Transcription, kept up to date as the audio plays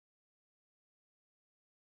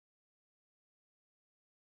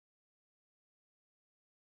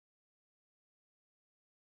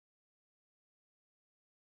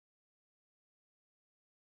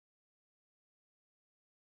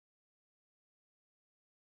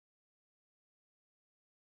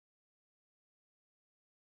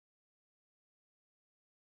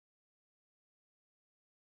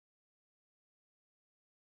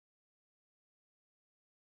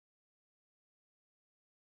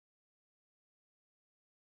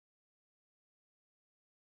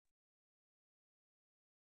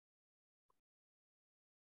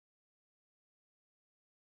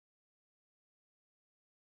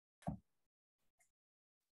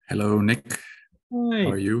Hello, Nick. Hi. How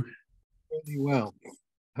are you? Really well.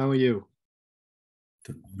 How are you?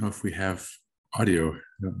 Don't know if we have audio. I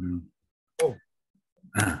don't know. Oh,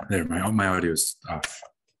 There, my audio is off.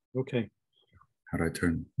 okay. How do I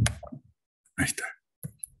turn? Ahí está.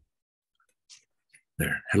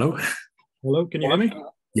 There. Hello? Hello, can you hear me?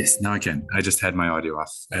 Yes, now I can. I just had my audio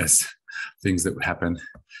off as things that would happen.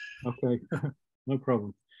 Okay, no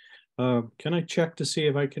problem. Can I check to see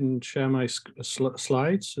if I can share my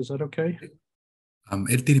slides? Is that okay?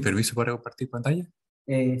 ¿Él tiene permiso para compartir pantalla?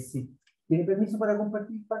 Sí. ¿Tiene permiso para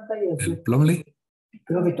compartir pantalla? ¿El Blomley?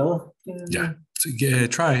 Creo que todos. Yeah. So,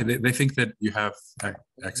 try. They think that you have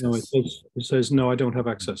access. No, it says no, I don't have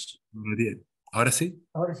access. No did. Ahora sí?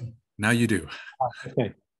 Ahora sí. Now you do,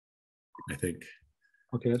 Okay. I think.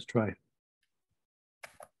 Okay, let's try.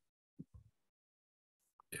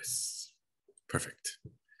 Yes. Perfect.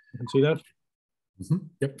 You can see that?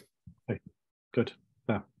 Yep. Okay, good.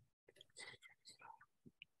 Yeah.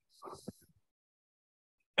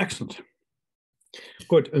 Excellent.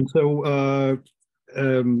 Good. And so,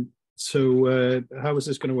 how is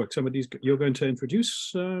this going to work? You're going to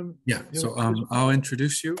introduce? Yeah. So I'll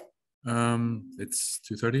introduce you. It's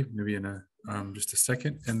 2:30, maybe in just a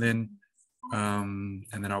second, and then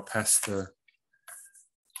I'll pasar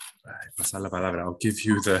la palabra. I'll give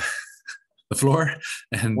you the floor,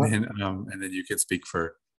 and then you can speak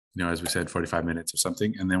for, as we said, 45 minutes or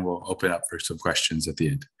something, and then we'll open up for some questions at the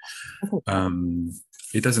end.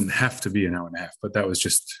 It doesn't have to be an hour and a half, but that was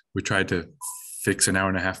just, we tried to fix an hour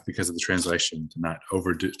and a half because of the translation, to not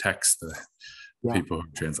overdo text the people who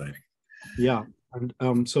are translating. Yeah,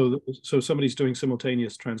 and so somebody's doing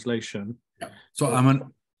simultaneous translation. Yeah. So I'm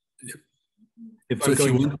on.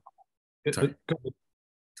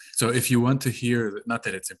 So if you want to hear, not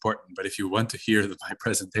that it's important, but if you want to hear my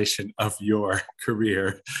presentation of your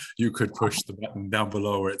career, you could push the button down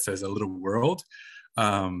below where it says a little world,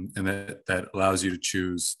 and that allows you to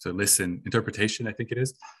choose to listen. Interpretation, I think it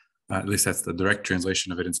is. At least that's the direct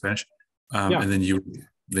translation of it in Spanish. And then you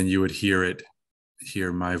would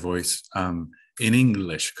hear my voice in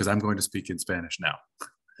English, because I'm going to speak in Spanish now.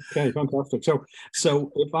 Okay, fantastic. So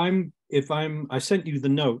I sent you the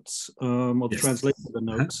notes, or the translation of the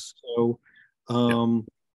notes. So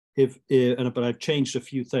but I've changed a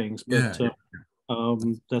few things, but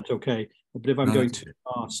that's okay. But if I'm going too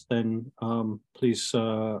fast, then please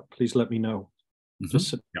let me know.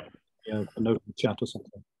 Just a note in the chat or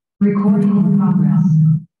something. Recording in progress.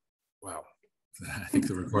 Wow, I think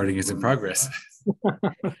the recording is in progress.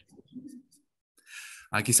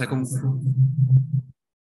 Quizá como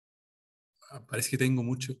parece que tengo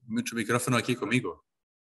mucho micrófono aquí conmigo.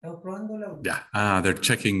 Yeah, they're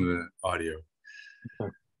checking the audio.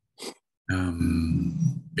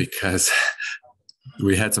 Because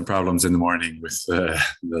we had some problems in the morning with the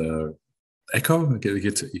echo. You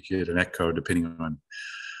get an echo depending on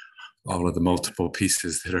all of the multiple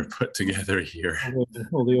pieces that are put together here.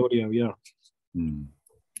 All the audio, yeah.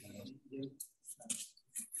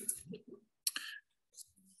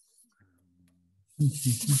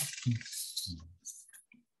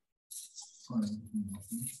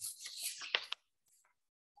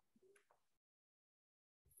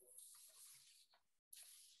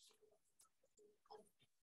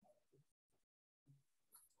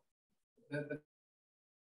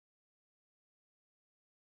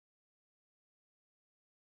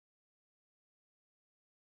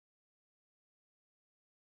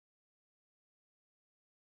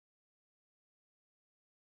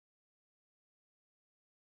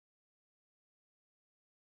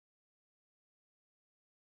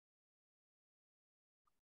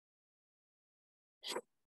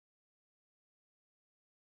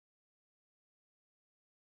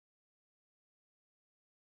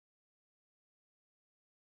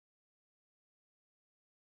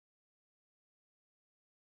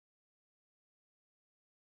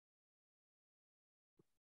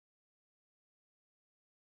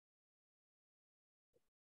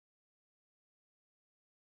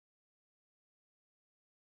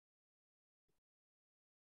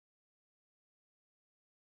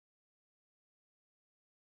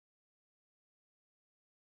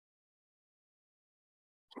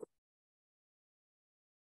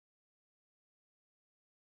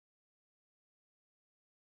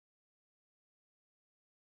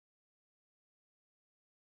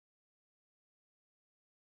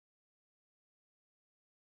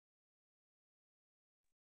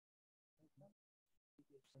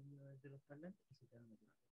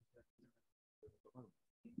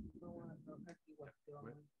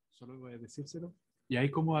 Solo voy a decírselo. ¿Y ahí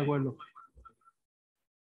cómo hago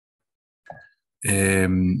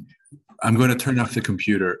I'm going to turn off the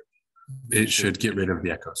computer. It should get rid of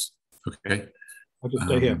the echoes. Okay. I'll just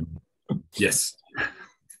stay here. Yes.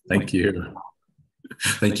 Thank you.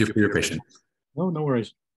 Thank you for your patience. No, no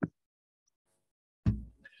worries.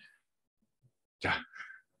 Ya.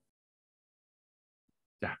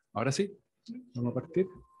 Ya. Ahora sí. Vamos a partir.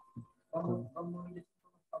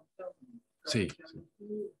 Sí.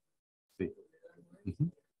 Sí.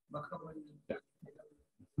 Ya.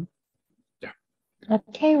 Ya.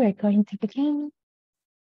 Okay, we're going to begin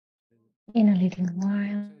in a little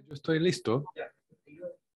while. Yo estoy listo.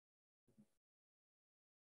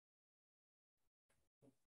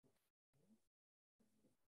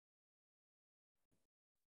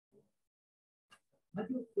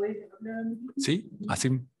 Sí, así.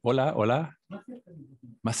 Hola, hola.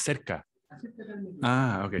 Más cerca.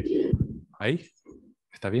 Ah, ok. Ahí.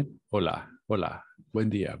 ¿Está bien? Hola, hola. Buen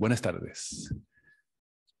día, buenas tardes.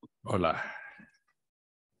 Hola.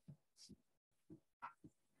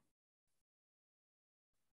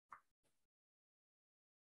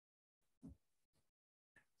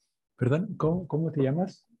 Perdón, ¿cómo te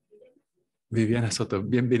llamas? Viviana Soto,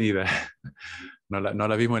 bienvenida. No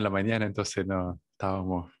la vimos en la mañana, entonces no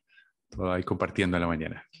estábamos todos ahí compartiendo en la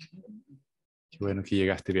mañana. Qué bueno que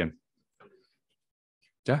llegaste bien.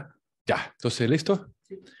 ¿Ya? Ya. Entonces, ¿listo?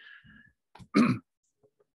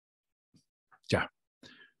 Ya.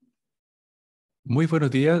 Muy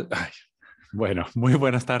buenos días. Ay, bueno, muy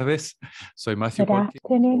buenas tardes. Soy Matthew Good Colkin.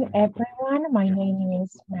 afternoon, everyone. My name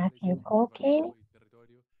is Matthew Colkin.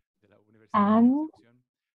 I'm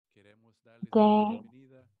the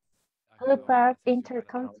Group of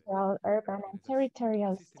Intercultural, Urban, and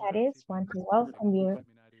Territorial Studies. Want to welcome you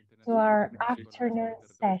to our afternoon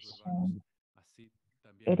session.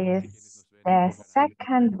 It is the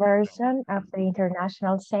second version of the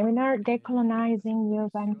international seminar, Decolonizing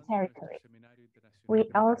Urban Territory. We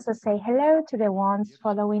also say hello to the ones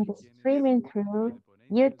following the streaming through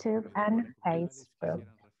YouTube and Facebook.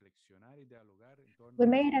 We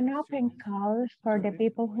made an open call for the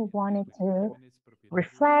people who wanted to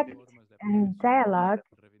reflect and dialogue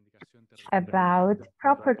about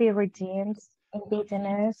property regimes,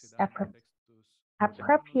 indigenous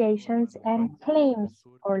appropriations, and claims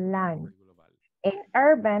for land in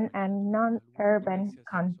urban and non-urban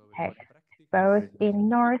context, both in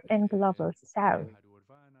North and Global South.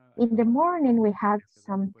 In the morning, we had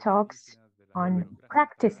some talks on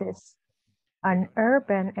practices on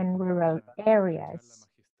urban and rural areas.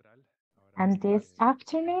 And this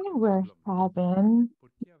afternoon, we're having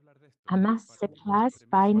a masterclass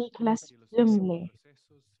by Nicholas Blomley.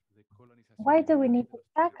 Why do we need to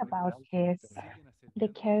talk about this?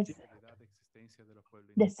 Because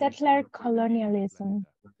the settler colonialism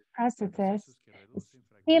processes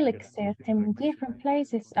still exist in different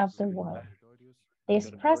places of the world.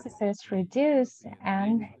 These processes reduce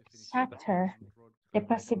and shatter the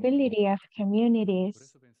possibility of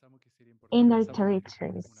communities in their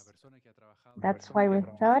territories. That's why we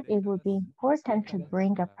thought it would be important to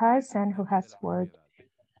bring a person who has worked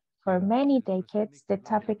for many decades the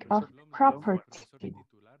topic of property.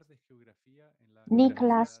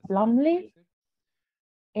 Nicholas Blomley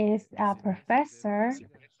is a professor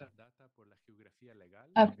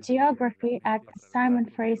of geography at Simon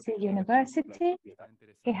Fraser University.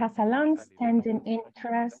 He has a long-standing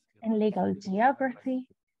interest in legal geography,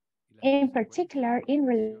 in particular in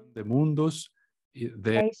relation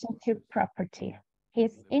to property.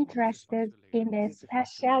 He's interested in the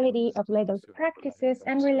speciality of legal practices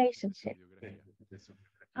and relationships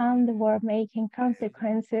and the war-making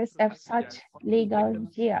consequences of such legal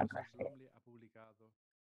geography.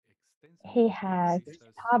 He has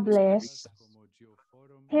published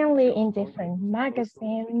mainly in different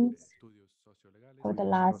magazines for the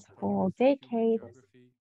last 4 decades.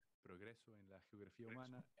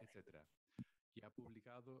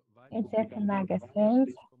 In different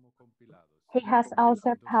magazines. He has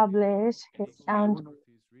also published his own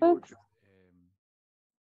books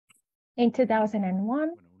in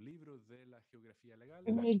 2001,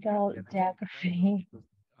 Legal Geography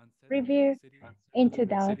Review in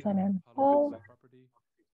 2004,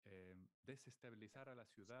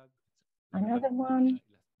 another one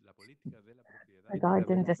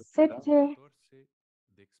regarding the city,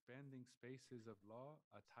 The Expanding Spaces of Law,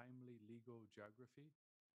 a Timely Legal Geography.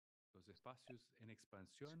 Los espacios en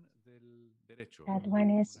expansión del derecho. That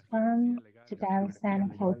one is from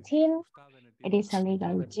 2014. It is a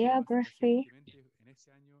legal geography.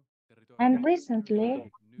 And recently,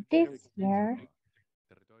 this year,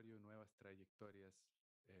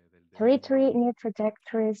 Territory, New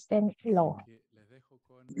Trajectories in Law.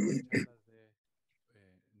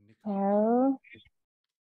 So,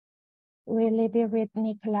 will be with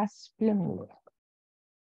Nicholas Blomley.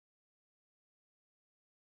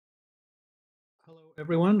 Hello,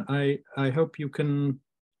 everyone. I hope you can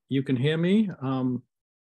hear me.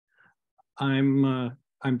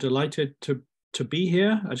 I'm delighted to be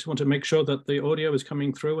here. I just want to make sure that the audio is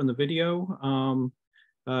coming through and the video.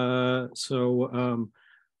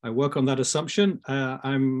 I work on that assumption.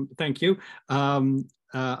 Thank you.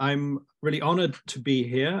 I'm really honored to be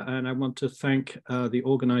here, and I want to thank the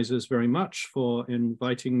organizers very much for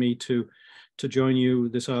inviting me to join you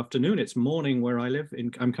this afternoon. It's morning where I live.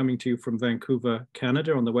 I'm coming to you from Vancouver,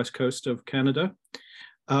 Canada, on the west coast of Canada.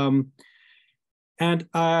 I'm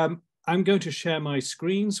going to share my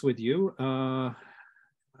screens with you. I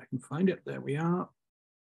can find it. There we are.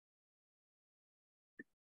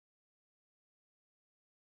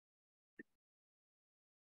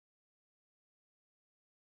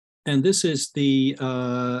 And this is the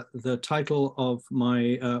title of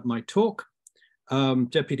my talk,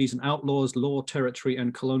 Deputies and Outlaws, Law, Territory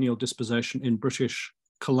and Colonial Dispossession in British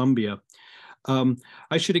Columbia.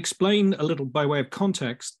 I should explain a little by way of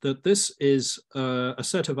context that this is a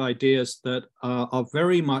set of ideas that are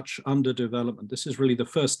very much under development. This is really the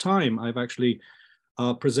first time I've actually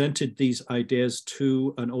presented these ideas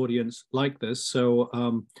to an audience like this.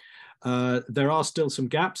 So there are still some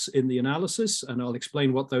gaps in the analysis, and I'll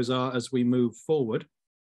explain what those are as we move forward.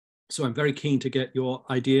 So I'm very keen to get your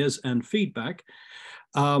ideas and feedback.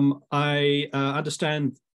 I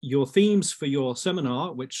understand your themes for your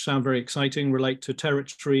seminar, which sound very exciting, relate to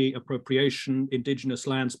territory, appropriation, indigenous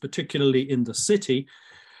lands, particularly in the city.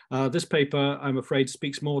 This paper, I'm afraid,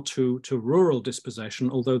 speaks more to rural dispossession,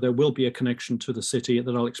 although there will be a connection to the city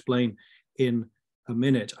that I'll explain in a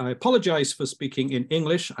minute. I apologize for speaking in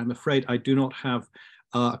English. I'm afraid I do not have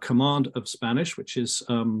a command of Spanish, which is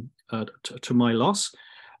to my loss.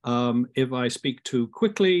 If I speak too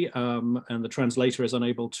quickly and the translator is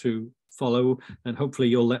unable to follow, then hopefully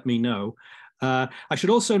you'll let me know. I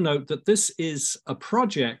should also note that this is a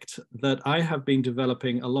project that I have been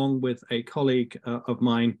developing along with a colleague of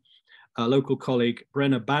mine, a local colleague,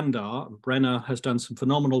 Brenna Bhandar. Brenna has done some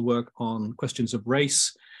phenomenal work on questions of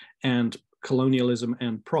race and colonialism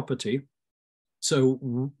and property.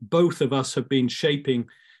 So both of us have been shaping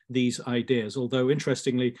these ideas, although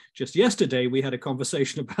interestingly, just yesterday we had a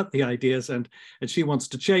conversation about the ideas and she wants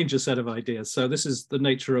to change a set of ideas. So this is the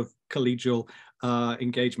nature of collegial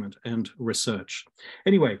engagement and research.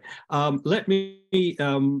 Anyway, let me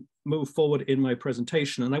move forward in my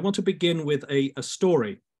presentation, and I want to begin with a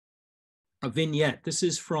story, a vignette. This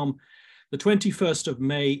is from the 21st of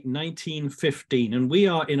May, 1915, and we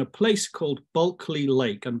are in a place called Bulkley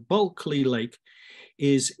Lake, and Bulkley Lake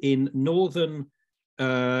is in northern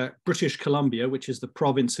British Columbia, which is the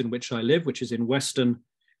province in which I live, which is in Western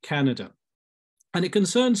Canada. And it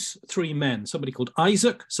concerns three men, somebody called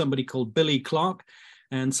Isaac, somebody called Billy Clark,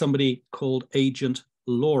 and somebody called Agent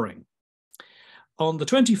Loring. On the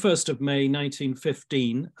 21st of May,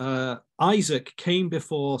 1915, Isaac came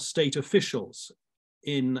before state officials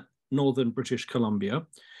in northern British Columbia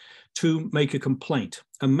to make a complaint.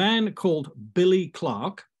 A man called Billy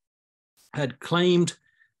Clark had claimed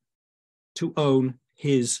to own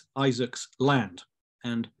Isaac's land,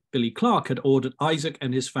 and Billy Clark had ordered Isaac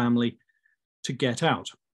and his family to get out.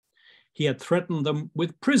 He had threatened them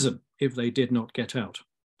with prison if they did not get out.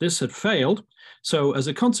 This had failed, so as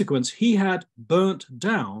a consequence, he had burnt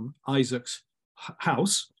down Isaac's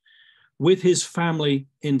house with his family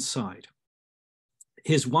inside.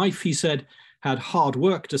 His wife, he said, had hard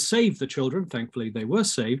work to save the children. Thankfully, they were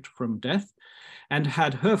saved from death, and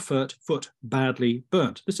had her foot badly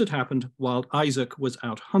burnt. This had happened while Isaac was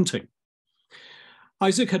out hunting.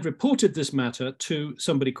 Isaac had reported this matter to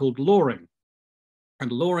somebody called Loring,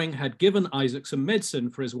 and Loring had given Isaac some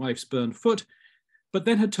medicine for his wife's burned foot, but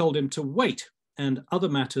then had told him to wait and other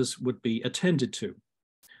matters would be attended to.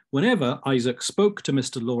 Whenever Isaac spoke to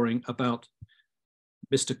Mr. Loring about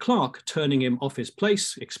Mr. Clark turning him off his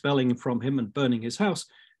place, expelling him from him and burning his house,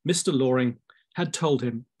 Mr. Loring had told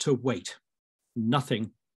him to wait.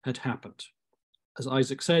 Nothing had happened. As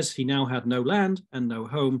Isaac says, he now had no land and no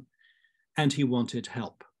home, and he wanted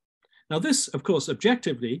help. Now this, of course,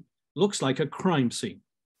 objectively looks like a crime scene,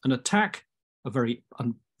 an attack, a very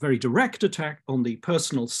direct attack on the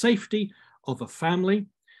personal safety of a family,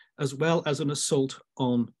 as well as an assault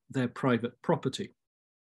on their private property.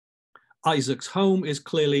 Isaac's home is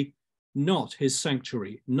clearly not his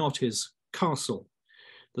sanctuary, not his castle.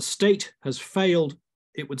 The state has failed,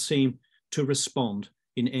 it would seem, to respond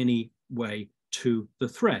in any way to the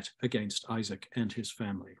threat against Isaac and his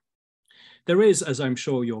family. There is, as I'm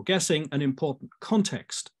sure you're guessing, an important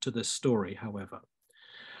context to this story, however.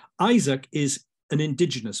 Isaac is an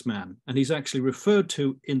indigenous man, and he's actually referred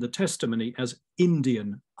to in the testimony as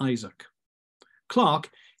Indian Isaac. Clark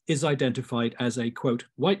is identified as a, quote,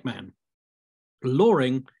 white man.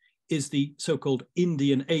 Loring is the so-called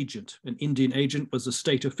Indian agent. An Indian agent was a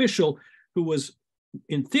state official who was,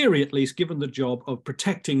 in theory at least, given the job of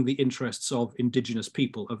protecting the interests of indigenous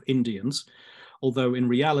people, of Indians, although in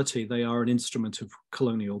reality they are an instrument of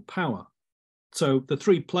colonial power. So the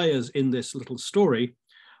three players in this little story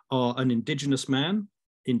are an indigenous man,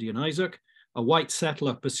 Indian Isaac, a white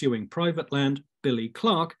settler pursuing private land, Billy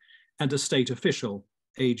Clark, and a state official,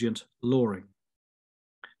 Agent Loring.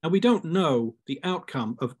 Now, we don't know the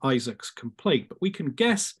outcome of Isaac's complaint, but we can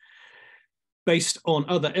guess, based on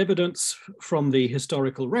other evidence from the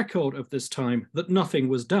historical record of this time, that nothing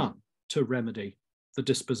was done to remedy the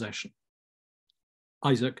dispossession.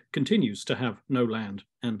 Isaac continues to have no land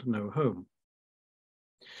and no home.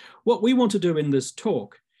 What we want to do in this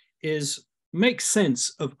talk is make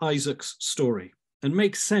sense of Isaac's story and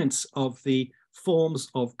make sense of the forms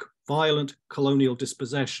of violent colonial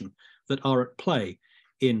dispossession that are at play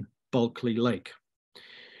in Bulkley Lake.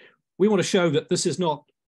 We want to show that this is not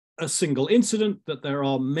a single incident, that there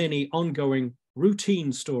are many ongoing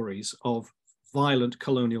routine stories of violent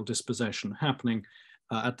colonial dispossession happening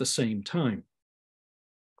at the same time.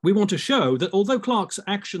 We want to show that although Clark's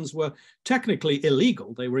actions were technically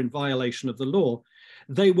illegal, they were in violation of the law,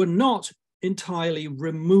 they were not entirely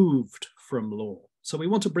removed from law. So we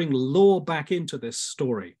want to bring law back into this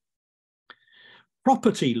story.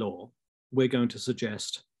 Property law, we're going to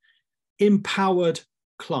suggest, empowered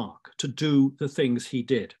Clark to do the things he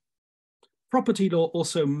did. Property law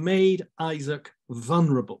also made Isaac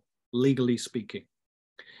vulnerable, legally speaking.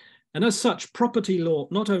 And as such, property law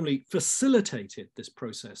not only facilitated this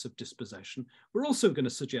process of dispossession, we're also going to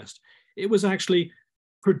suggest it was actually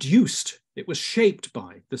produced, it was shaped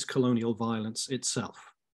by this colonial violence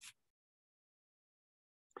itself.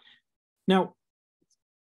 Now,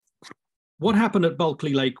 what happened at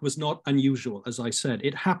Bulkley Lake was not unusual, as I said.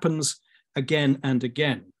 It happens again and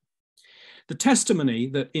again. The testimony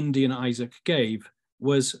that Indian Isaac gave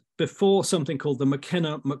was before something called the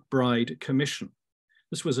McKenna-McBride Commission.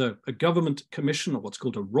 This was a government commission, or what's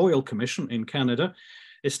called a royal commission in Canada,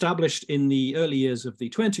 established in the early years of the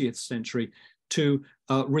 20th century to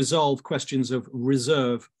resolve questions of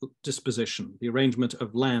reserve disposition, the arrangement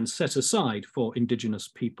of land set aside for Indigenous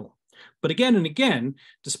people. But again and again,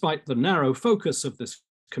 despite the narrow focus of this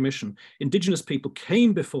commission, Indigenous people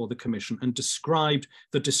came before the commission and described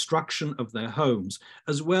the destruction of their homes,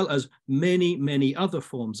 as well as many, many other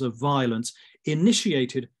forms of violence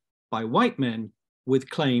initiated by white men with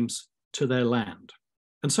claims to their land.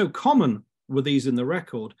 And so common were these in the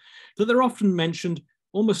record that they're often mentioned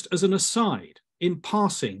almost as an aside, in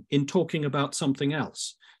passing, in talking about something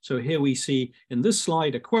else. So here we see in this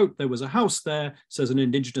slide a quote, "There was a house there," says an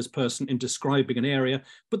Indigenous person in describing an area,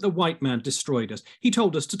 "but the white man destroyed us. He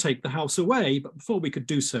told us to take the house away, but before we could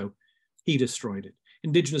do so, he destroyed it."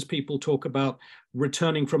 Indigenous people talk about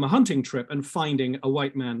returning from a hunting trip and finding a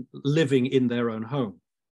white man living in their own home,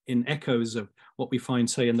 in echoes of what we find,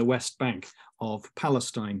 say, in the West Bank of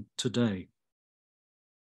Palestine today.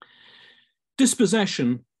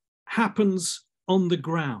 Dispossession happens on the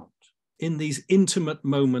ground in these intimate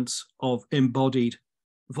moments of embodied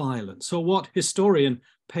violence, or what historian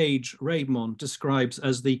Paige Raymond describes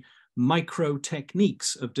as the micro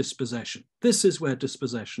techniques of dispossession. This is where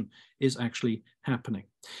dispossession is actually happening.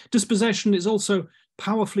 Dispossession is also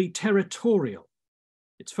powerfully territorial.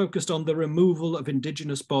 It's focused on the removal of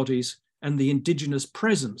Indigenous bodies and the Indigenous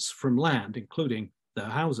presence from land, including their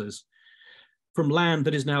houses, from land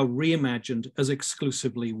that is now reimagined as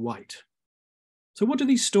exclusively white. So what do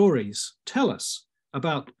these stories tell us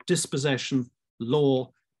about dispossession,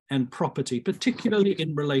 law, and property, particularly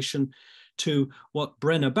in relation to what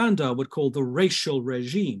Brenna Bhandar would call the racial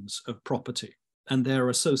regimes of property and their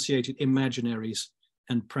associated imaginaries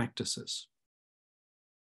and practices?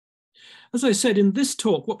 As I said, in this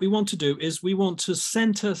talk, what we want to do is we want to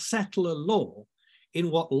center settler law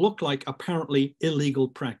in what look like apparently illegal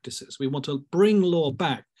practices. We want to bring law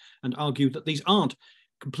back and argue that these aren't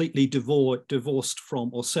completely divorced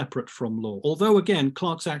from or separate from law. Although, again,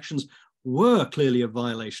 Clark's actions were clearly a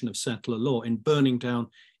violation of settler law in burning down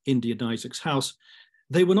Indian Isaac's house,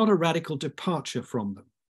 they were not a radical departure from them.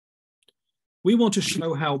 We want to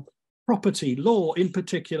show how property law, in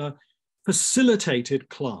particular, facilitated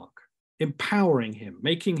Clark, empowering him,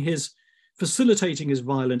 facilitating his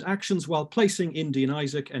violent actions while placing Indian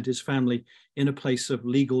Isaac and his family in a place of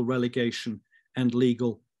legal relegation and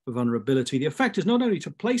legal vulnerability. The effect is not only to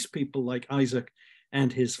place people like Isaac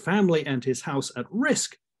and his family and his house at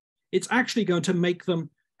risk it's actually going to make them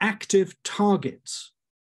active targets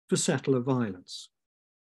for settler violence.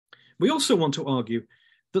 We also want to argue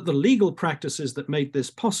that the legal practices that made this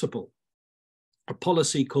possible, a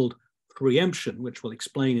policy called preemption, which we'll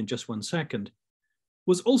explain in just one second,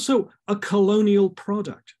 was also a colonial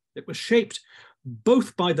product. It was shaped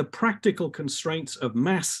both by the practical constraints of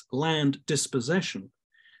mass land dispossession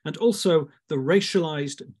and also the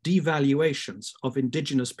racialized devaluations of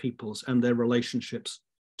indigenous peoples and their relationships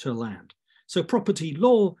to land. So property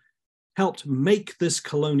law helped make this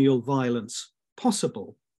colonial violence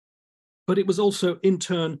possible, but it was also in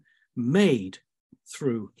turn made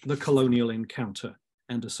through the colonial encounter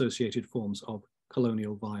and associated forms of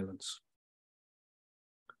colonial violence.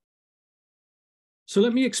 So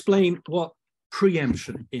let me explain what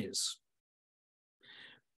preemption is.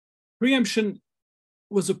 Preemption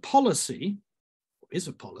was a policy, is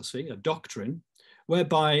a policy, a doctrine,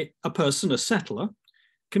 whereby a person, a settler,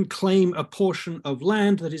 can claim a portion of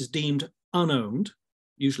land that is deemed unowned,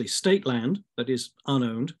 usually state land that is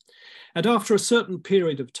unowned, and after a certain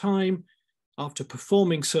period of time, after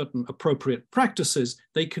performing certain appropriate practices,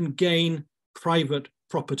 they can gain private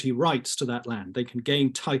property rights to that land. They can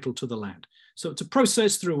gain title to the land. So it's a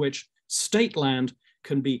process through which state land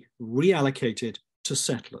can be reallocated to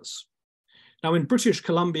settlers. Now, in British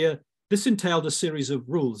Columbia, this entailed a series of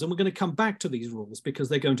rules, and we're going to come back to these rules because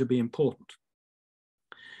they're going to be important.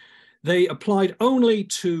 They applied only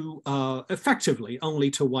to, effectively,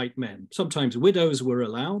 only to white men. Sometimes widows were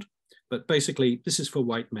allowed, but basically this is for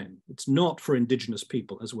white men. It's not for indigenous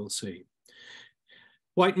people, as we'll see.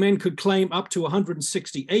 White men could claim up to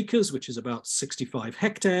 160 acres, which is about 65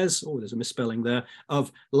 hectares, oh, there's a misspelling there,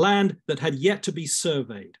 of land that had yet to be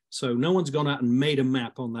surveyed. So no one's gone out and made a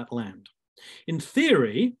map on that land. In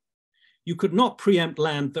theory, you could not preempt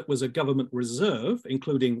land that was a government reserve,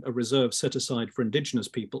 including a reserve set aside for indigenous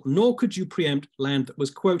people, nor could you preempt land that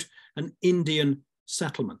was, quote, an Indian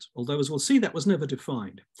settlement, although as we'll see, that was never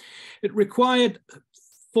defined. It required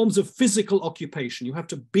forms of physical occupation. You have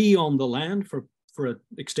to be on the land for an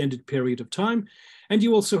extended period of time, and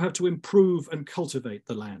you also have to improve and cultivate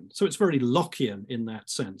the land. So it's very Lockean in that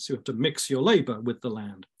sense. You have to mix your labor with the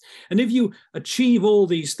land. And if you achieve all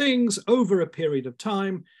these things over a period of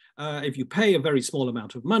time, if you pay a very small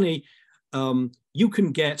amount of money, you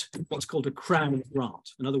can get what's called a crown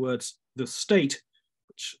grant. In other words, the state,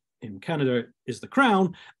 which in Canada is the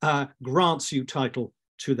crown, grants you title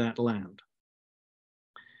to that land.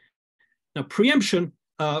 Now, preemption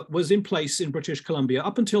was in place in British Columbia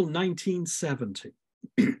up until 1970.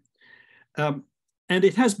 And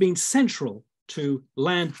it has been central to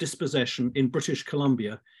land dispossession in British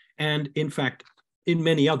Columbia and, in fact, in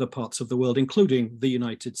many other parts of the world, including the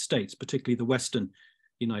United States, particularly the Western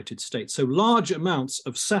United States. So large amounts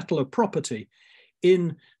of settler property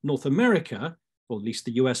in North America, or at least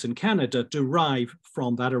the US and Canada, derive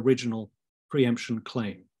from that original preemption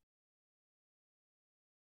claim.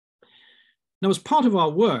 Now, as part of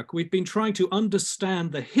our work, we've been trying to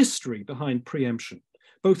understand the history behind preemption,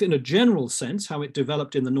 both in a general sense, how it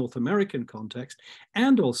developed in the North American context,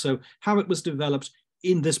 and also how it was developed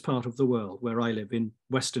in this part of the world where I live, in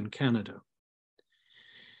Western Canada.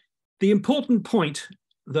 The important point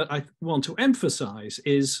that I want to emphasize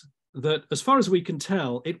is that, as far as we can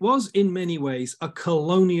tell, it was in many ways a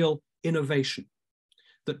colonial innovation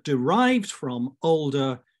that derived from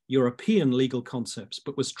older European legal concepts,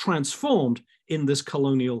 but was transformed in this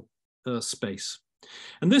colonial space.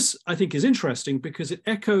 And this, I think, is interesting because it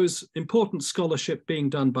echoes important scholarship being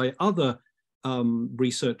done by other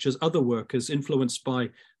researchers, other workers influenced by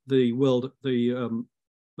the world,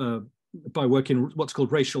 by work in what's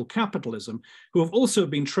called racial capitalism, who have also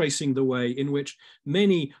been tracing the way in which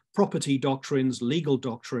many property doctrines, legal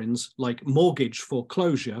doctrines, like mortgage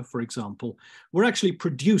foreclosure, for example, were actually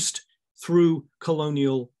produced through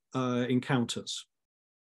colonial encounters.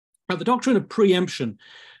 Now, the doctrine of preemption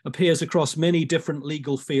appears across many different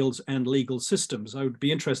legal fields and legal systems. I would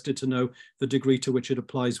be interested to know the degree to which it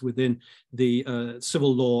applies within the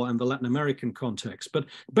civil law and the Latin American context. But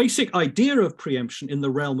the basic idea of preemption in the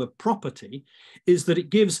realm of property is that it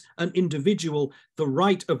gives an individual the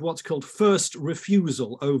right of what's called first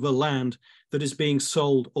refusal over land that is being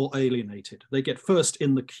sold or alienated. They get first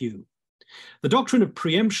in the queue. The doctrine of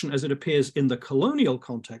preemption, as it appears in the colonial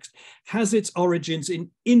context, has its origins in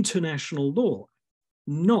international law,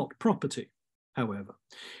 not property, however.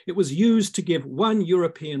 It was used to give one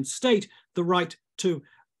European state the right to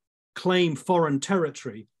claim foreign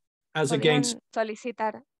territory as against...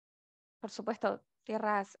 solicitar, por supuesto,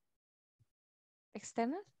 tierras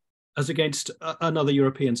externas? As against another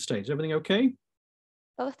European state. Is everything okay?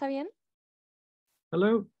 ¿Todo está bien?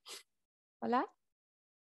 Hello? Hola.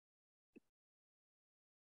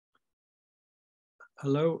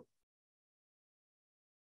 Hello.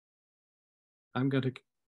 I'm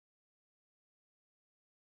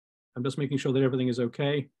just making sure that everything is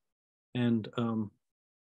okay. And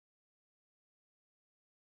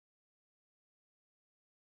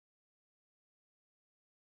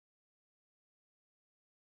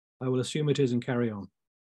I will assume it is and carry on.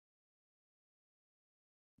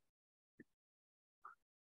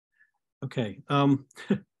 Okay.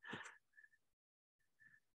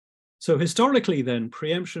 So historically then,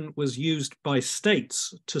 preemption was used by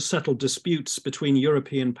states to settle disputes between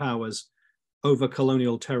European powers over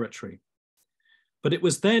colonial territory. But it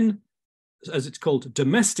was then, as it's called,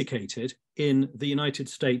 domesticated in the United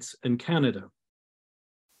States and Canada.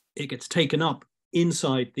 It gets taken up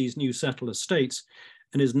inside these new settler states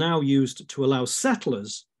and is now used to allow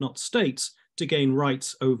settlers, not states, to gain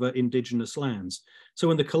rights over indigenous lands.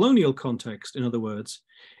 So in the colonial context, in other words,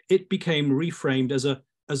 it became reframed as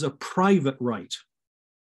a private right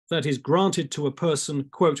that is granted to a person,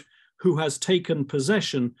 quote, who has taken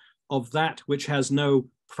possession of that which has no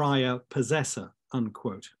prior possessor,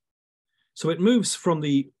 unquote. So it moves from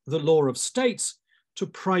the law of states to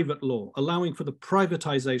private law, allowing for the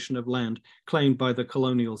privatization of land claimed by the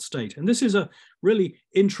colonial state. And this is a really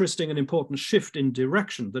interesting and important shift in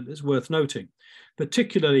direction that is worth noting,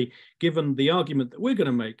 particularly given the argument that we're going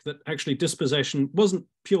to make that actually dispossession wasn't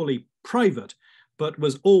purely private, but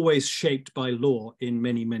was always shaped by law in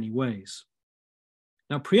many, many ways.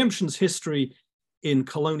 Now, preemption's history in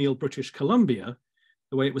colonial British Columbia,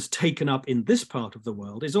 the way it was taken up in this part of the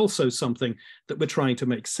world, is also something that we're trying to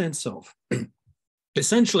make sense of.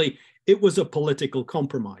 Essentially, it was a political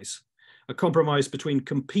compromise, a compromise between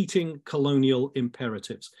competing colonial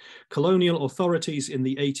imperatives. Colonial authorities in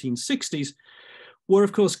the 1860s were,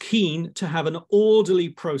 of course, keen to have an orderly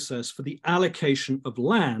process for the allocation of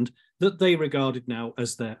land that they regarded now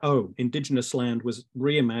as their own. Indigenous land was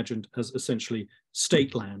reimagined as essentially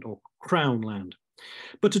state land or crown land,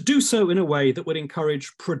 but to do so in a way that would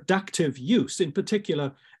encourage productive use, in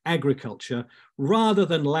particular agriculture, rather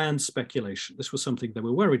than land speculation. This was something they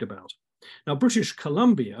were worried about. Now, British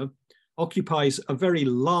Columbia occupies a very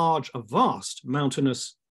large, a vast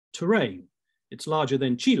mountainous terrain. It's larger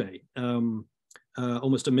than Chile,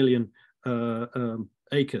 almost 1 million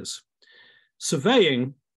acres.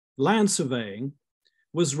 Land surveying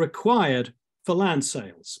was required for land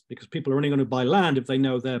sales because people are only going to buy land if they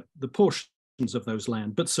know the portions of those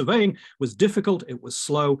land. But surveying was difficult, it was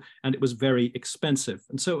slow, and it was very expensive.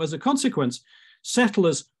 And so as a consequence,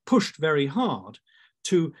 settlers pushed very hard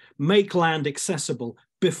to make land accessible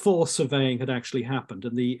before surveying had actually happened.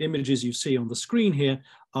 And the images you see on the screen here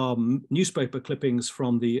are newspaper clippings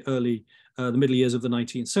from the middle years of the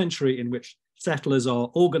 19th century, in which settlers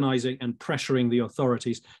are organizing and pressuring the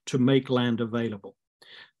authorities to make land available.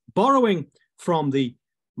 Borrowing from the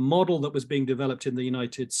model that was being developed in the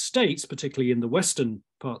United States, particularly in the western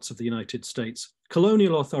parts of the United States,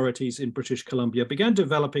 colonial authorities in British Columbia began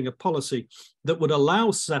developing a policy that would allow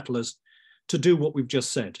settlers to do what we've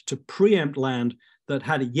just said, to preempt land that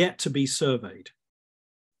had yet to be surveyed.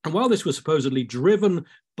 And while this was supposedly driven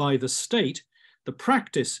by the state, the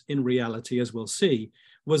practice in reality, as we'll see,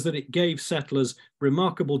 was that it gave settlers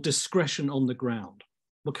remarkable discretion on the ground.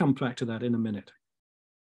 We'll come back to that in a minute.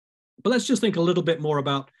 But let's just think a little bit more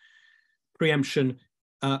about preemption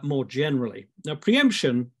more generally. Now,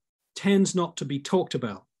 preemption tends not to be talked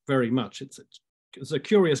about very much. It's a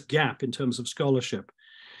curious gap in terms of scholarship.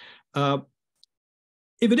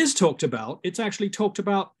 If it is talked about, it's actually talked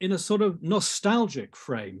about in a sort of nostalgic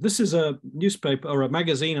frame. This is a newspaper or a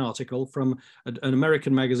magazine article from an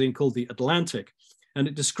American magazine called The Atlantic, and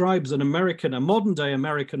it describes a modern day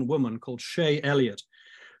American woman called Shay Elliott,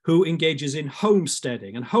 who engages in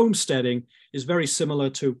homesteading, and homesteading is very similar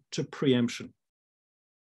to preemption.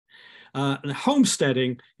 And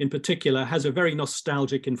homesteading, in particular, has a very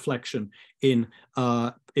nostalgic inflection in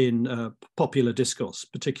popular discourse,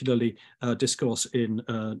 particularly discourse in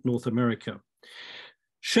North America.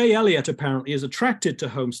 Shay Elliott apparently is attracted to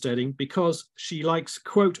homesteading because she likes,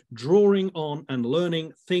 quote, drawing on and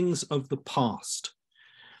learning things of the past,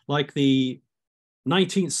 like the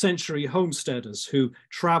 19th century homesteaders who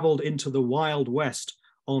traveled into the Wild West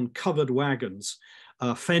on covered wagons,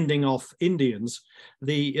 fending off Indians.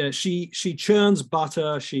 She churns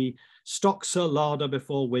butter, she stocks her larder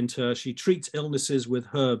before winter, she treats illnesses with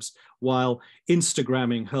herbs while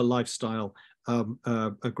Instagramming her lifestyle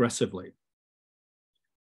aggressively.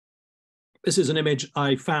 This is an image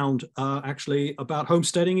I found actually about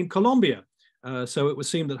homesteading in Colombia. So it would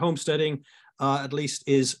seem that homesteading at least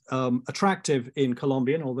is attractive in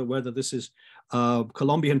Colombian, although whether this is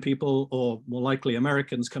Colombian people or more likely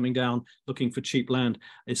Americans coming down looking for cheap land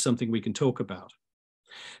is something we can talk about.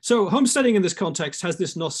 So homesteading in this context has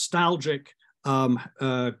this nostalgic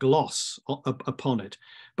gloss upon it.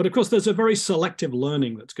 But of course, there's a very selective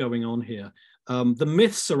learning that's going on here. The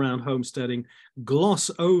myths around homesteading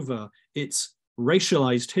gloss over its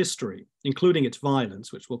racialized history, including its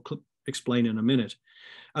violence, which we'll explain in a minute,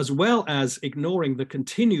 as well as ignoring the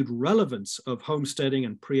continued relevance of homesteading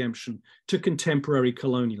and preemption to contemporary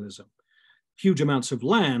colonialism. Huge amounts of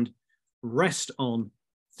land rest on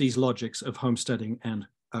these logics of homesteading and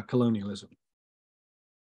colonialism.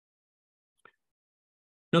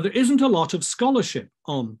 Now, there isn't a lot of scholarship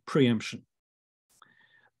on preemption.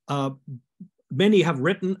 Many have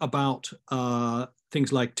written about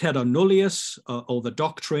things like terra nullius or the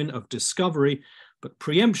doctrine of discovery, but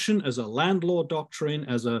preemption as a landlord doctrine,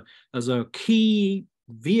 as a key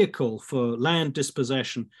vehicle for land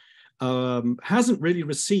dispossession, hasn't really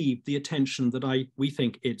received the attention that we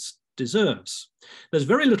think it deserves. There's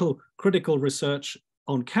very little critical research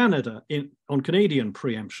on Canadian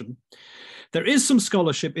preemption. There is some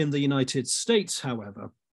scholarship in the United States,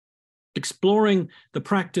 however, exploring the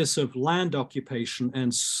practice of land occupation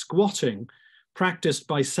and squatting practiced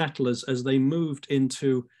by settlers as they moved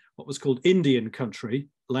into what was called Indian country,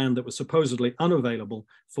 land that was supposedly unavailable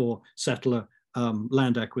for settler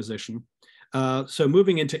land acquisition. So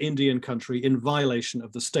moving into Indian country in violation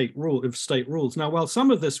of the state rules. Now, while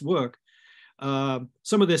some of this work,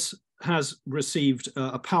 some of this has received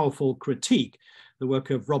a powerful critique, the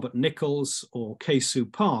work of Robert Nichols or Kay-Sue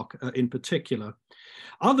Park in particular,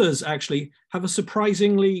 others actually have a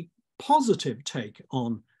surprisingly positive take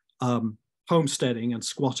on homesteading and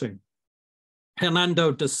squatting.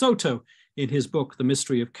 Hernando de Soto, in his book, The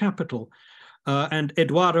Mystery of Capital, and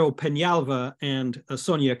Eduardo Peñalva and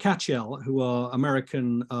Sonia Cachiel, who are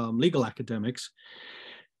American legal academics,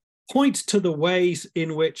 point to the ways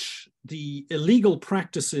in which the illegal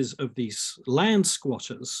practices of these land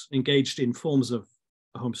squatters engaged in forms of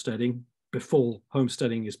homesteading before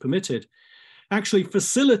homesteading is permitted actually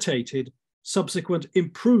facilitated subsequent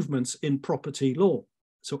improvements in property law.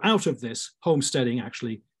 So out of this, homesteading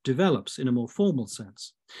actually develops in a more formal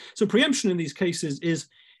sense. So preemption in these cases is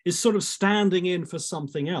sort of standing in for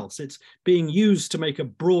something else. It's being used to make a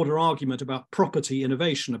broader argument about property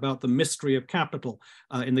innovation, about the mystery of capital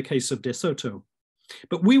in the case of De Soto.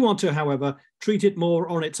 But we want to, however, treat it more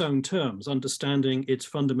on its own terms, understanding its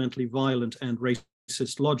fundamentally violent and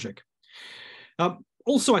racist logic.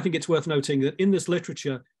 Also, I think it's worth noting that in this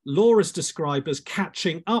literature, law is described as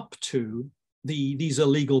catching up to these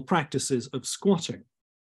illegal practices of squatting.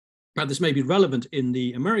 Now, this may be relevant in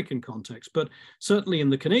the American context, but certainly in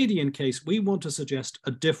the Canadian case, we want to suggest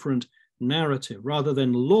a different narrative. Rather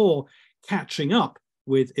than law catching up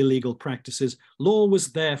with illegal practices, law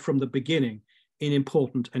was there from the beginning in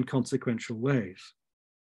important and consequential ways.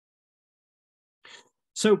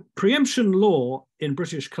 So preemption law in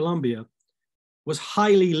British Columbia was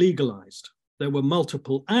highly legalized. There were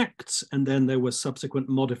multiple acts, and then there were subsequent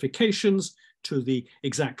modifications to the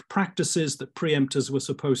exact practices that preemptors were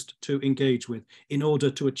supposed to engage with in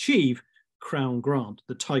order to achieve Crown Grant,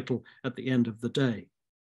 the title at the end of the day.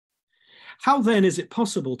 How then is it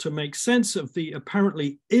possible to make sense of the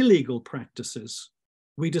apparently illegal practices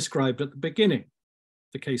we described at the beginning,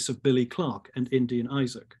 the case of Billy Clark and Indian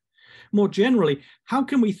Isaac? More generally, how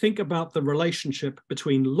can we think about the relationship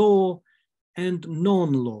between law and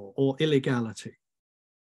non-law or illegality?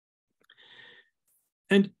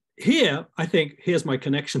 And here, I think, here's my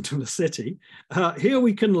connection to the city. Here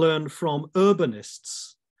we can learn from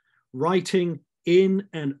urbanists writing in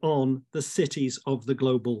and on the cities of the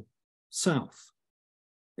global South.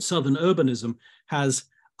 Southern urbanism has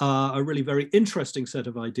a really very interesting set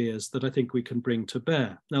of ideas that I think we can bring to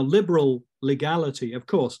bear. Now, liberal legality, of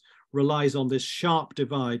course, relies on this sharp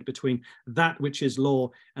divide between that which is law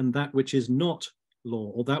and that which is not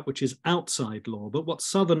law, or that which is outside law. But what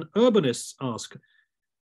Southern urbanists ask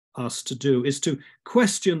us to do is to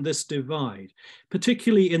question this divide,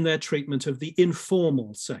 particularly in their treatment of the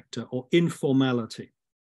informal sector or informality.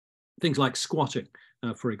 Things like squatting,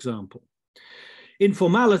 for example.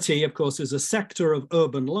 Informality, of course, is a sector of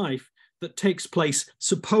urban life that takes place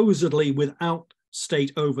supposedly without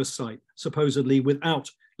state oversight, supposedly without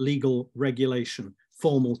legal regulation,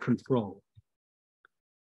 formal control.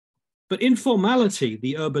 But informality,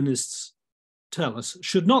 the urbanists tell us,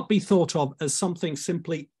 should not be thought of as something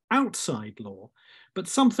simply outside law, but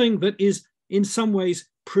something that is in some ways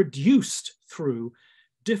produced through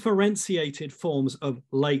differentiated forms of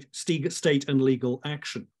state and legal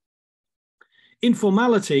action.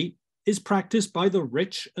 Informality is practiced by the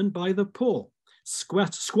rich and by the poor.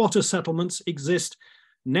 Squatter settlements exist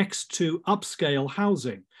next to upscale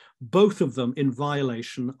housing, both of them in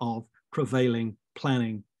violation of prevailing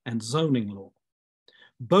planning and zoning law.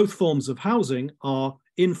 Both forms of housing are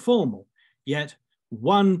informal, yet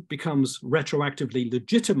one becomes retroactively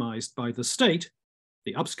legitimized by the state,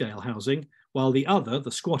 the upscale housing, while the other,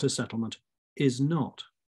 the squatter settlement, is not.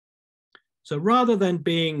 So rather than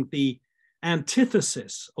being the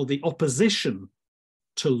antithesis or the opposition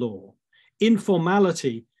to law,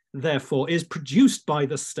 informality, therefore, is produced by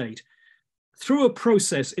the state through a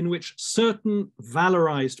process in which certain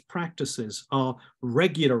valorized practices are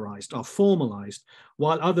regularized, are formalized,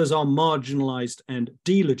 while others are marginalized and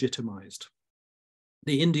delegitimized.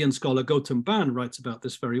 The Indian scholar Gautam Bhandar writes about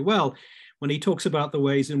this very well when he talks about the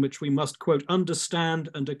ways in which we must, quote, understand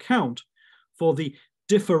and account for the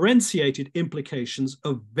differentiated implications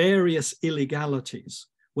of various illegalities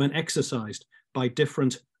when exercised by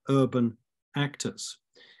different urban actors.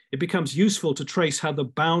 It becomes useful to trace how the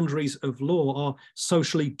boundaries of law are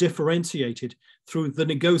socially differentiated through the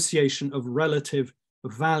negotiation of relative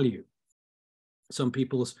value. Some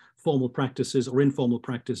people's formal practices or informal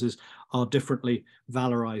practices are differently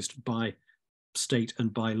valorized by state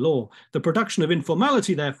and by law. The production of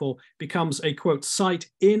informality, therefore, becomes a, quote, site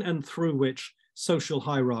in and through which social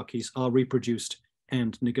hierarchies are reproduced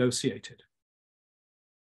and negotiated.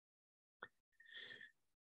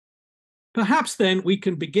 Perhaps then we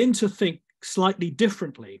can begin to think slightly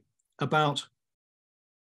differently about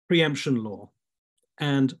preemption law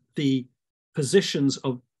and the positions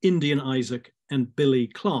of Indian Isaac and Billy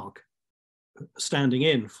Clark, standing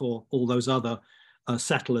in for all those other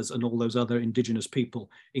settlers and all those other indigenous people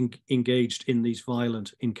engaged in these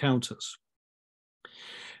violent encounters.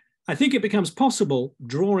 I think it becomes possible,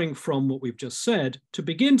 drawing from what we've just said, to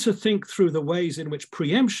begin to think through the ways in which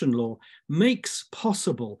preemption law makes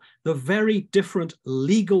possible the very different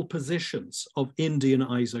legal positions of Indian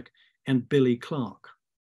Isaac and Billy Clark.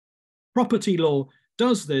 Property law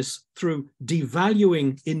does this through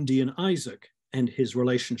devaluing Indian Isaac and his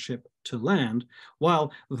relationship to land,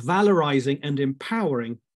 while valorizing and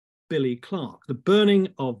empowering Billy Clark. The burning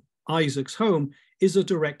of Isaac's home is a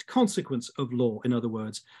direct consequence of law, in other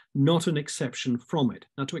words, not an exception from it.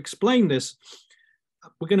 Now, to explain this,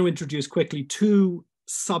 we're going to introduce quickly two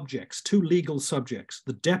legal subjects,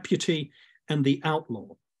 the deputy and the outlaw,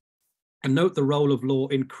 and note the role of law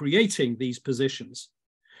in creating these positions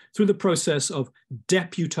through the process of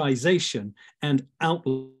deputization and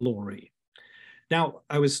outlawry. Now,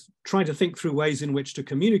 I was trying to think through ways in which to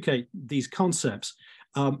communicate these concepts.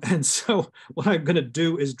 And so what I'm going to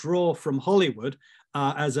do is draw from Hollywood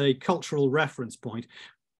as a cultural reference point.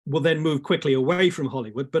 We'll then move quickly away from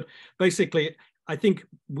Hollywood. But basically, I think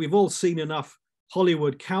we've all seen enough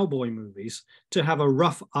Hollywood cowboy movies to have a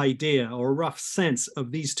rough idea or a rough sense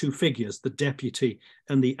of these two figures, the deputy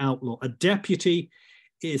and the outlaw. A deputy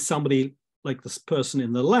is somebody like this person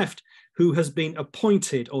in the left who has been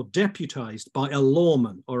appointed or deputized by a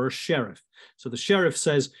lawman or a sheriff. So the sheriff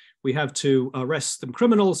says, we have to arrest some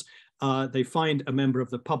criminals. They find a member of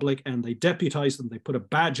the public and they deputize them. They put a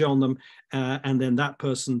badge on them. And then that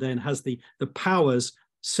person then has the powers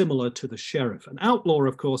similar to the sheriff. An outlaw,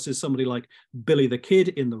 of course, is somebody like Billy the Kid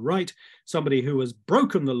in the right, somebody who has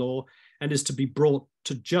broken the law and is to be brought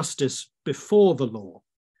to justice before the law,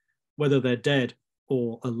 whether they're dead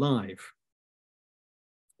or alive.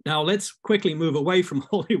 Now, let's quickly move away from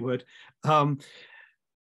Hollywood,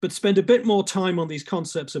 but spend a bit more time on these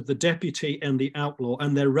concepts of the deputy and the outlaw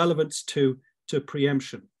and their relevance to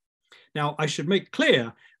preemption. Now, I should make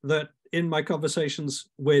clear that in my conversations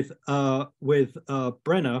with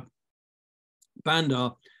Brenna,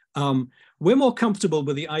 Bhandar, we're more comfortable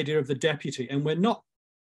with the idea of the deputy, and we're not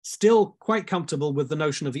still quite comfortable with the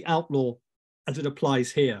notion of the outlaw as it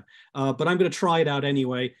applies here. But I'm going to try it out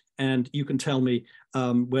anyway, and you can tell me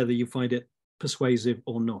whether you find it persuasive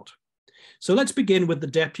or not. So let's begin with the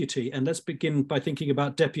deputy, and let's begin by thinking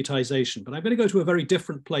about deputization. But I'm going to go to a very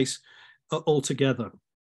different place altogether.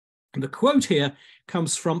 And the quote here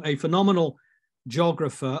comes from a phenomenal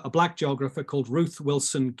geographer, a Black geographer called Ruth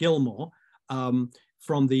Wilson Gilmore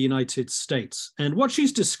from the United States. And what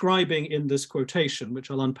she's describing in this quotation,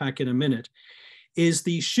 which I'll unpack in a minute, is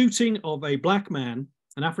the shooting of a Black man,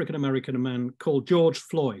 an African-American man called George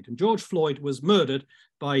Floyd. And George Floyd was murdered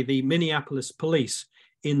by the Minneapolis police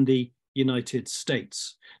in the United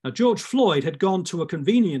States. Now, George Floyd had gone to a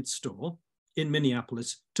convenience store in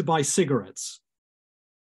Minneapolis to buy cigarettes.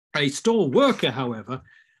 A store worker, however,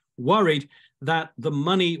 worried that the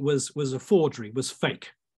money was a forgery, was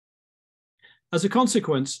fake. As a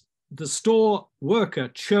consequence, the store worker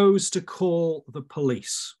chose to call the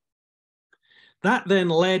police. That then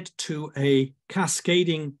led to a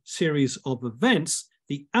cascading series of events,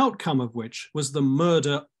 the outcome of which was the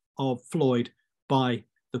murder of Floyd by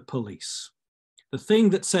the police. The thing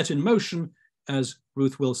that set in motion, as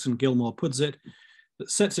Ruth Wilson Gilmore puts it, that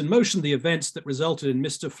sets in motion the events that resulted in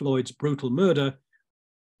Mr. Floyd's brutal murder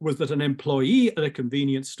was that an employee at a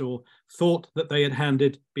convenience store thought that they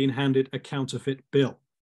had been handed a counterfeit bill.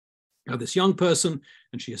 Now, this young person,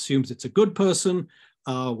 and she assumes it's a good person,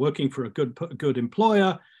 working for a good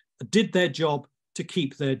employer, did their job to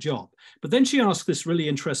keep their job. But then she asked this really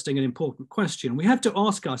interesting and important question. We have to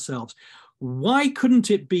ask ourselves, why couldn't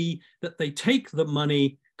it be that they take the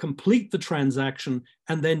money, complete the transaction,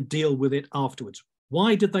 and then deal with it afterwards?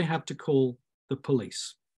 Why did they have to call the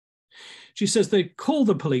police? She says they call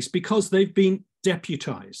the police because they've been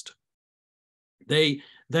deputized. They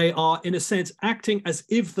are, in a sense, acting as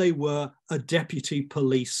if they were a deputy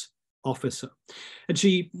police officer. And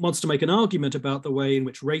she wants to make an argument about the way in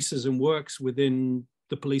which racism works within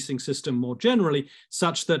the policing system more generally,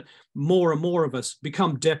 such that more and more of us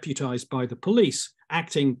become deputized by the police,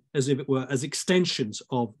 acting as if it were as extensions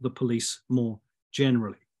of the police more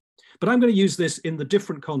generally. But I'm going to use this in the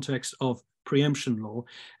different context of preemption law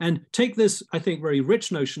and take this, I think, very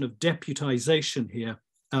rich notion of deputization here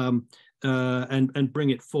and bring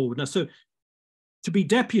it forward. Now, so to be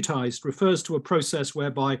deputized refers to a process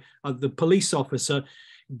whereby the police officer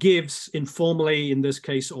gives informally, in this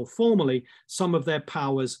case, or formally, some of their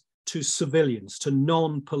powers to civilians, to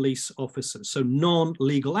non-police officers. So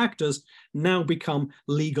non-legal actors now become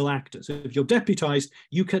legal actors. If you're deputized,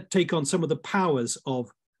 you can take on some of the powers of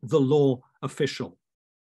the law official.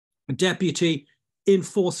 A deputy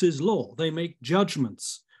enforces law. They make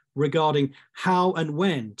judgments regarding how and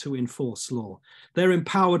when to enforce law. They're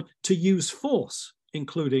empowered to use force,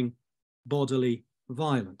 including bodily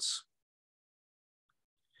violence.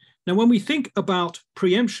 Now, when we think about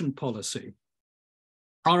preemption policy,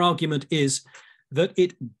 our argument is that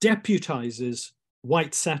it deputizes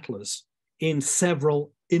white settlers in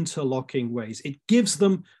several interlocking ways. It gives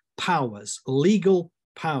them powers, legal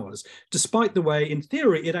powers, despite the way, in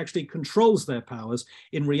theory, it actually controls their powers.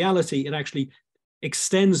 In reality, it actually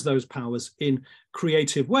extends those powers in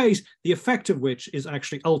creative ways, the effect of which is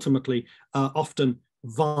actually ultimately often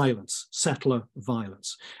violence, settler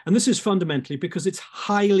violence. And this is fundamentally because it's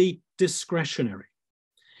highly discretionary.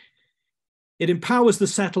 It empowers the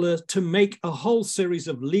settler to make a whole series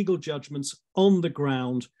of legal judgments on the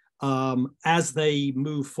ground as they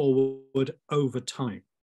move forward over time.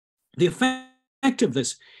 The effect of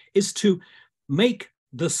this is to make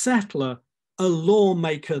the settler a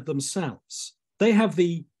lawmaker themselves. They have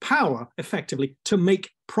the power, effectively, to make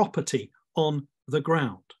property on the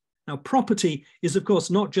ground. Now, property is, of course,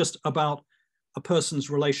 not just about a person's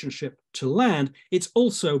relationship to land. It's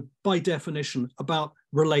also, by definition, about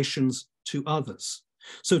relations to others.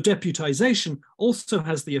 So deputization also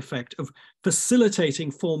has the effect of facilitating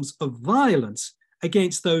forms of violence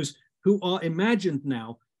against those who are imagined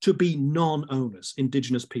now to be non-owners,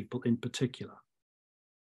 indigenous people in particular.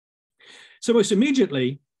 So most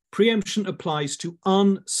immediately, preemption applies to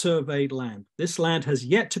unsurveyed land. This land has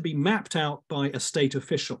yet to be mapped out by a state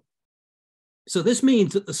official. So this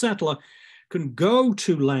means that the settler can go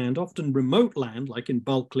to land, often remote land, like in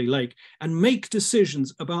Bulkley Lake, and make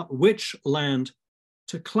decisions about which land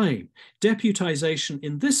to claim. Deputization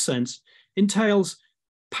in this sense entails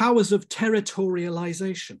powers of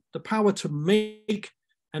territorialization, the power to make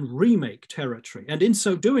and remake territory. And in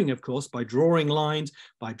so doing, of course, by drawing lines,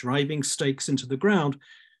 by driving stakes into the ground,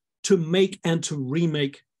 to make and to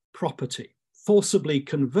remake property, forcibly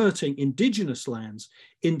converting indigenous lands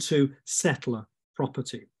into settler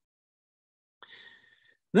property.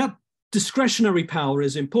 That discretionary power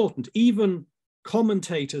is important. Even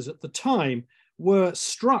commentators at the time were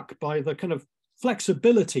struck by the kind of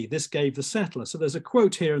flexibility this gave the settler. So there's a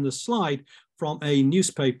quote here in the slide from a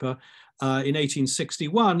newspaper in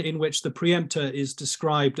 1861 in which the preemptor is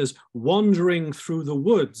described as wandering through the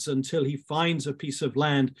woods until he finds a piece of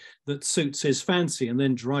land that suits his fancy and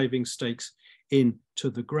then driving stakes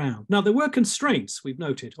into the ground. Now, there were constraints we've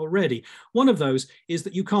noted already. One of those is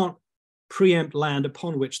that you can't preempt land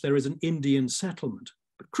upon which there is an Indian settlement.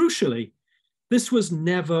 But crucially, this was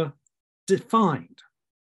never defined.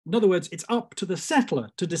 In other words, it's up to the settler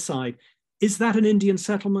to decide, is that an Indian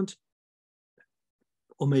settlement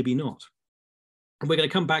or maybe not? And we're going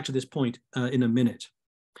to come back to this point in a minute.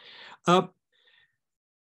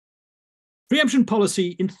 Preemption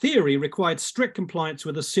policy, in theory, required strict compliance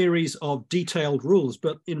with a series of detailed rules,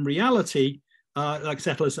 but in reality, like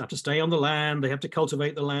settlers have to stay on the land, they have to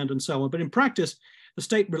cultivate the land and so on. But in practice, the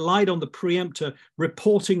state relied on the preemptor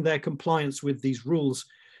reporting their compliance with these rules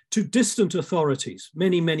to distant authorities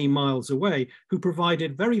many, many miles away, who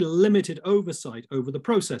provided very limited oversight over the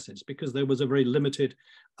processes because there was a very limited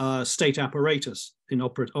state apparatus in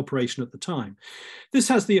operation at the time. This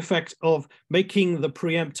has the effect of making the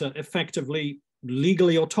preemptor effectively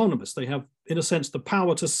legally autonomous. They have, in a sense, the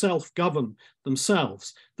power to self-govern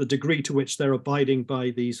themselves, the degree to which they're abiding by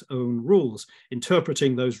these own rules,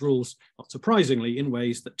 interpreting those rules, not surprisingly, in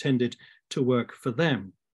ways that tended to work for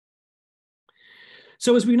them.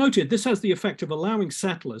 So as we noted, this has the effect of allowing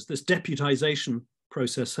settlers, this deputization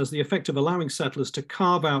process has the effect of allowing settlers to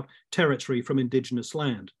carve out territory from indigenous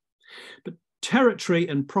land. But territory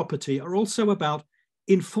and property are also about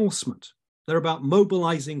enforcement. They're about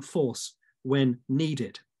mobilizing force when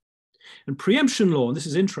needed. And preemption law, and this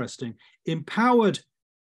is interesting, empowered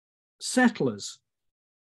settlers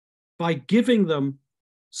by giving them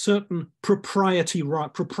certain proprietary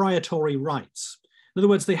rights. In other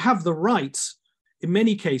words, they have the rights, in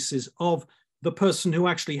many cases, of the person who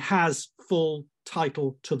actually has full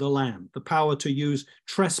title to the land, the power to use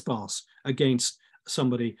trespass against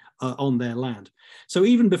somebody on their land. So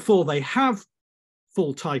even before they have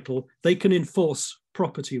full title, they can enforce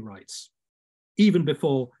property rights, even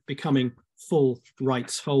before becoming full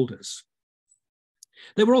rights holders.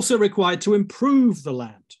 They were also required to improve the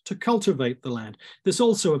land, to cultivate the land. This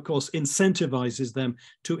also, of course, incentivizes them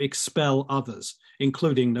to expel others,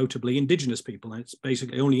 including notably indigenous people. And it's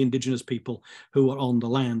basically only indigenous people who are on the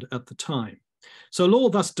land at the time. So law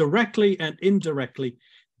thus directly and indirectly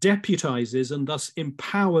deputizes and thus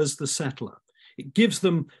empowers the settler. It gives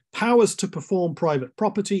them powers to perform private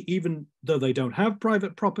property, even though they don't have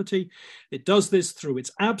private property. It does this through its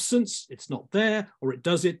absence, it's not there, or it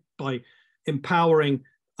does it by empowering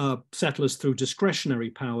settlers through discretionary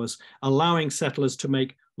powers, allowing settlers to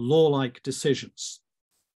make law-like decisions.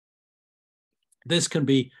 This can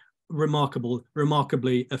be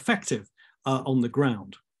remarkably effective on the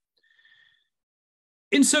ground.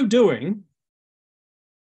 In so doing,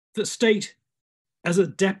 the state as a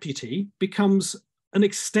deputy becomes an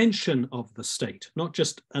extension of the state, not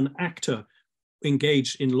just an actor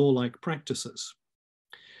engaged in law-like practices.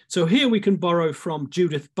 So here we can borrow from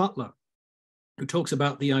Judith Butler, who talks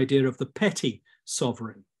about the idea of the petty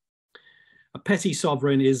sovereign. A petty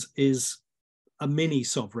sovereign is a mini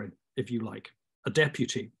sovereign, if you like, a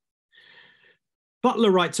deputy.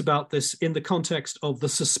 Butler writes about this in the context of the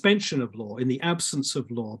suspension of law, in the absence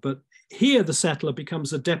of law, but here the settler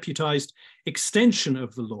becomes a deputized extension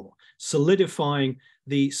of the law, solidifying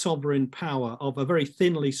the sovereign power of a very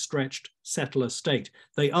thinly stretched settler state.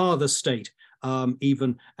 They are the state,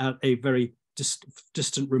 even at a very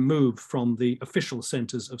distant remove from the official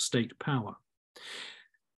centers of state power.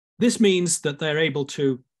 This means that they're able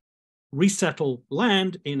to resettle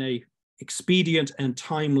land in an expedient and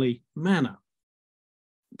timely manner.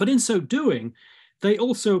 But in so doing, they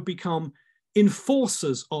also become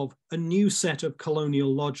enforcers of a new set of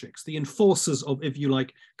colonial logics, the enforcers of, if you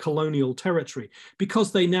like, colonial territory,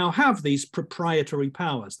 because they now have these proprietary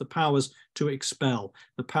powers, the powers to expel,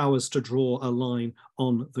 the powers to draw a line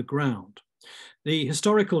on the ground. The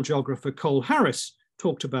historical geographer Cole Harris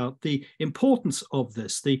talked about the importance of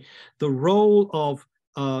this, the role of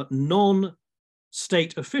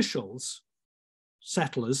non-state officials,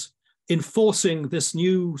 settlers, enforcing this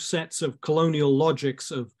new sets of colonial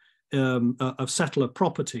logics of settler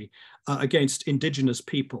property against indigenous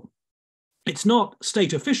people. It's not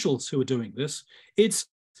state officials who are doing this, it's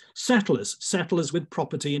settlers with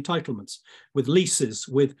property entitlements, with leases,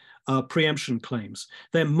 with preemption claims.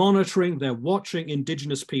 They're monitoring, they're watching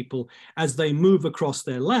indigenous people as they move across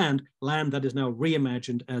their land that is now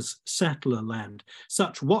reimagined as settler land.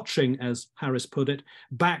 Such watching, as Harris put it,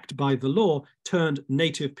 backed by the law, turned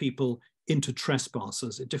native people into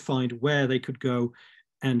trespassers. It defined where they could go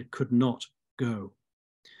and could not go.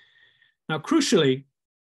 Now, crucially,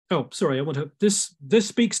 this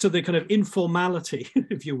speaks to the kind of informality,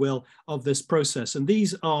 if you will, of this process. And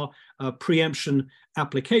these are preemption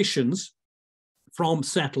applications from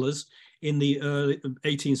settlers in the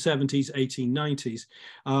 1870s, 1890s.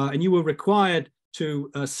 And you were required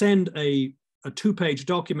to send a two-page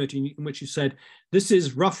document in which you said, this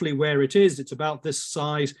is roughly where it is, it's about this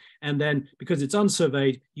size, and then because it's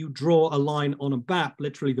unsurveyed, you draw a line on a map,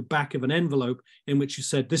 literally the back of an envelope, in which you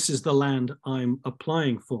said, this is the land I'm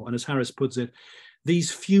applying for. And as Harris puts it,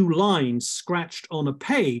 these few lines scratched on a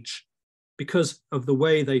page, because of the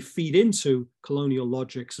way they feed into colonial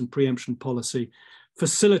logics and preemption policy,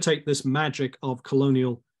 facilitate this magic of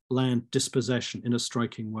colonial land dispossession in a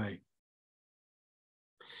striking way.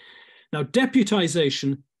 Now,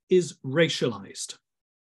 deputization is racialized.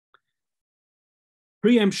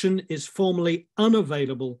 Preemption is formally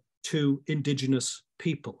unavailable to indigenous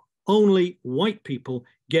people. Only white people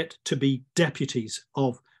get to be deputies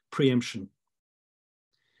of preemption.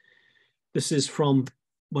 This is from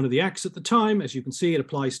one of the acts at the time. As you can see, it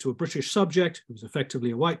applies to a British subject who was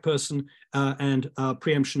effectively a white person, and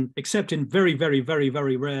preemption, except in very, very, very,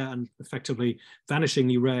 very rare and effectively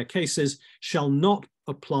vanishingly rare cases, shall not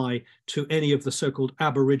apply to any of the so-called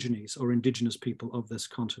aborigines or indigenous people of this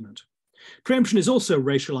continent. Preemption is also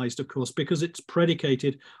racialized, of course, because it's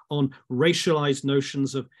predicated on racialized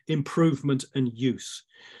notions of improvement and use.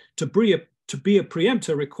 To be a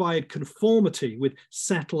preemptor required conformity with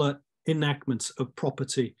settler enactments of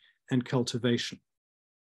property and cultivation.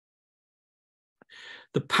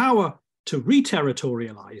 The power to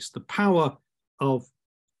reterritorialize, the power of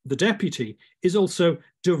the deputy, is also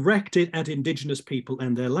directed at indigenous people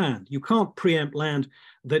and their land. You can't preempt land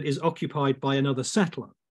that is occupied by another settler.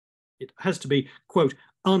 It has to be, quote,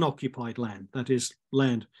 unoccupied land, that is,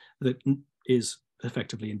 land that is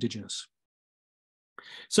effectively indigenous.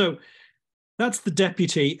 So that's the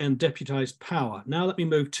deputy and deputized power. Now let me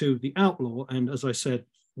move to the outlaw. And as I said,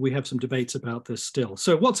 we have some debates about this still.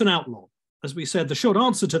 So what's an outlaw? As we said, the short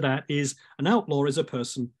answer to that is an outlaw is a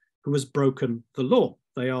person who has broken the law.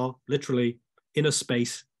 They are literally in a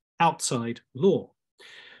space outside law.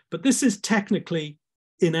 But this is technically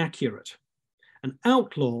inaccurate. An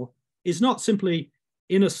outlaw is not simply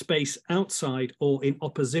in a space outside or in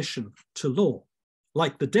opposition to law.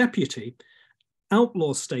 Like the deputy,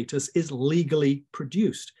 outlaw status is legally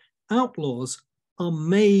produced. Outlaws are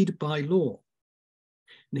made by law.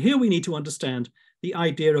 And here we need to understand the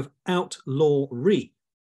idea of outlawry,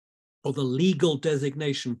 or the legal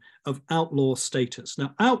designation of outlaw status.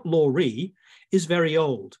 Now, outlawry is very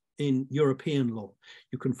old in European law.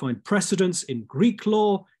 You can find precedents in Greek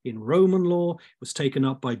law, in Roman law. It was taken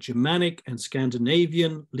up by Germanic and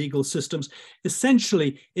Scandinavian legal systems.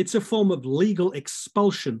 Essentially, it's a form of legal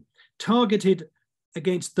expulsion targeted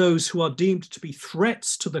against those who are deemed to be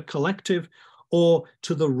threats to the collective or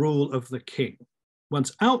to the rule of the king.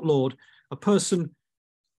 Once outlawed, a person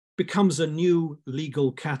becomes a new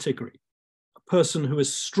legal category, a person who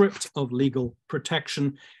is stripped of legal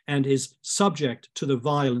protection and is subject to the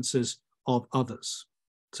violences of others.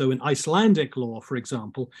 So in Icelandic law, for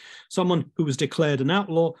example, someone who was declared an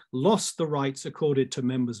outlaw lost the rights accorded to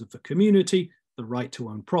members of the community, the right to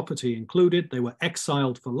own property included. They were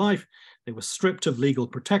exiled for life. They were stripped of legal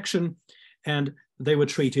protection, and they were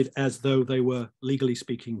treated as though they were, legally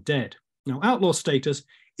speaking, dead. Now, outlaw status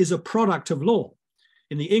is a product of law.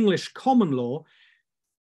 In the English common law,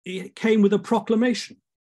 it came with a proclamation.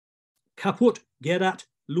 Caput gerat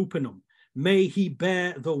lupinum. May he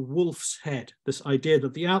bear the wolf's head. This idea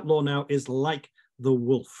that the outlaw now is like the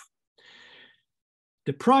wolf.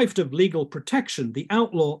 Deprived of legal protection, the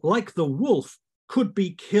outlaw, like the wolf, could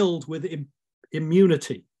be killed with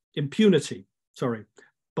impunity,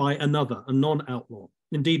 by another, a non-outlaw.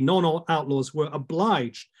 Indeed, non-outlaws were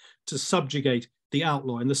obliged to subjugate the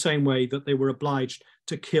outlaw in the same way that they were obliged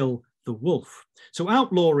to kill the wolf. So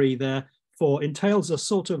outlawry, therefore, entails a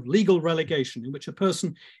sort of legal relegation in which a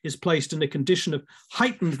person is placed in a condition of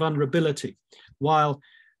heightened vulnerability, while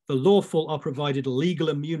the lawful are provided legal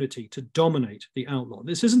immunity to dominate the outlaw.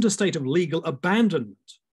 This isn't a state of legal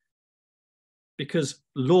abandonment, because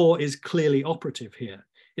law is clearly operative here.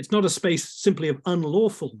 It's not a space simply of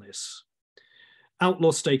unlawfulness.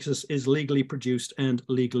 Outlaw status is legally produced and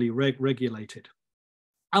legally regulated.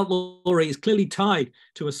 Outlawry is clearly tied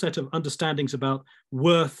to a set of understandings about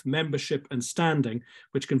worth, membership, and standing,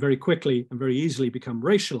 which can very quickly and very easily become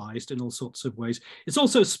racialized in all sorts of ways. It's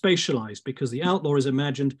also spatialized because the outlaw is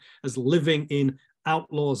imagined as living in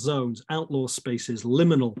outlaw zones, outlaw spaces,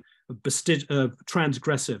 liminal,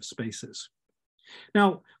 transgressive spaces.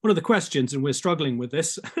 Now, one of the questions, and we're struggling with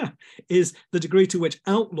this, is the degree to which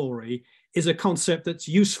outlawry is a concept that's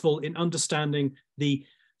useful in understanding the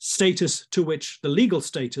status to which the legal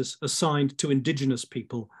status assigned to indigenous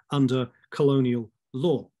people under colonial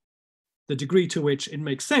law, the degree to which it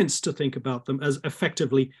makes sense to think about them as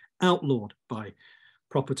effectively outlawed by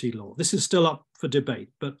property law. This is still up for debate,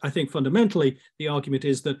 but I think fundamentally the argument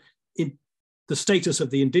is that the status of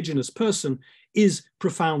the indigenous person is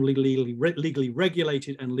profoundly legally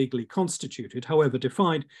regulated and legally constituted, however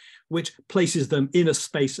defined, which places them in a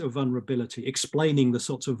space of vulnerability, explaining the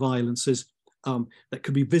sorts of violences that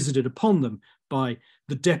could be visited upon them by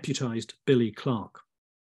the deputized Billy Clark.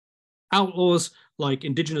 Outlaws, like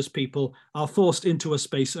indigenous people, are forced into a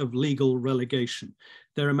space of legal relegation.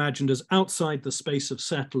 They're imagined as outside the space of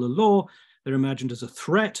settler law. They're imagined as a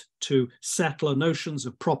threat to settler notions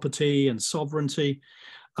of property and sovereignty.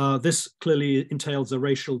 This clearly entails a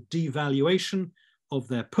racial devaluation of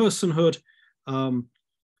their personhood.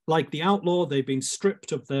 Like the outlaw, they've been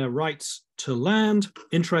stripped of their rights to land.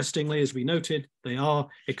 Interestingly, as we noted, they are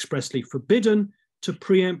expressly forbidden to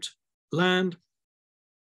preempt land.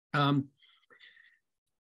 And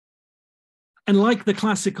like the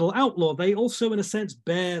classical outlaw, they also, in a sense,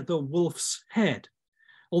 bear the wolf's head.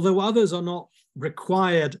 Although others are not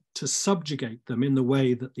required to subjugate them in the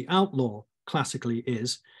way that the outlaw classically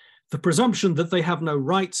is, the presumption that they have no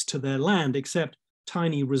rights to their land except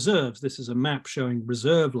tiny reserves. This is a map showing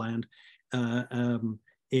reserve land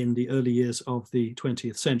in the early years of the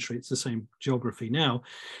 20th century. It's the same geography now.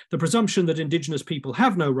 The presumption that indigenous people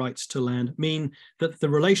have no rights to land mean that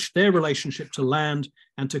their relationship to land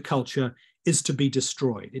and to culture is to be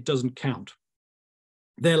destroyed. It doesn't count.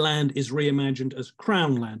 Their land is reimagined as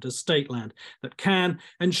crown land, as state land that can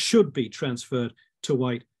and should be transferred to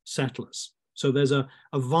white settlers. So there's a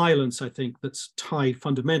violence, I think, that's tied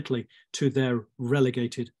fundamentally to their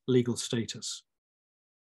relegated legal status.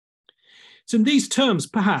 It's in these terms,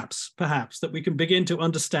 perhaps, that we can begin to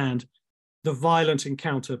understand the violent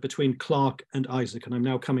encounter between Clarke and Isaac, and I'm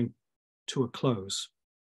now coming to a close.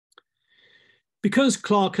 Because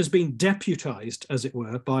Clarke has been deputized, as it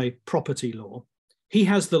were, by property law, he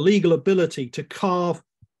has the legal ability to carve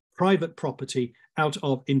private property out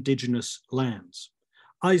of indigenous lands.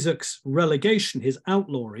 Isaac's relegation, his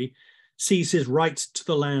outlawry, sees his rights to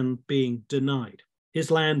the land being denied. His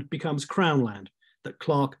land becomes crown land that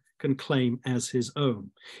Clarke can claim as his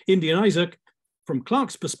own. Indian Isaac, from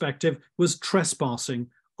Clarke's perspective, was trespassing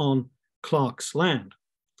on Clarke's land.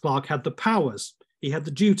 Clarke had the powers, he had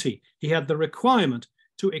the duty, he had the requirement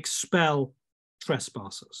to expel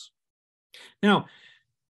trespassers. Now,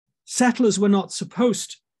 settlers were not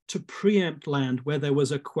supposed to preempt land where there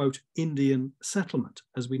was a, quote, Indian settlement,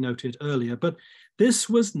 as we noted earlier, but this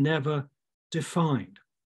was never defined.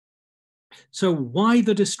 So why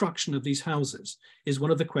the destruction of these houses is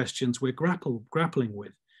one of the questions we're grappling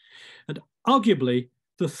with. And arguably,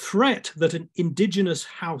 the threat that an indigenous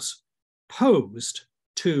house posed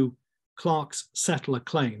to Clarke's settler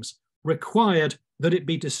claims required that it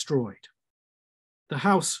be destroyed. The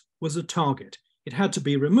house was a target. It had to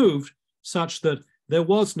be removed such that there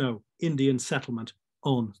was no Indian settlement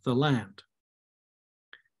on the land.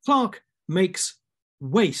 Clarke makes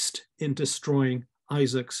waste in destroying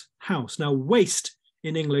Isaac's house. Now, waste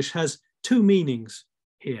in English has two meanings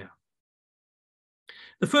here.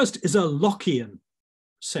 The first is a Lockean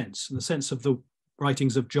sense, in the sense of the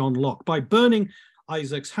writings of John Locke. By burning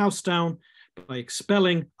Isaac's house down, by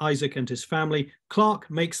expelling Isaac and his family, Clarke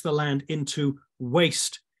makes the land into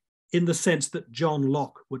waste in the sense that John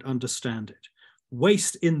Locke would understand it.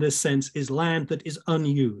 Waste in this sense is land that is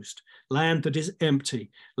unused, land that is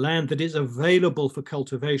empty, land that is available for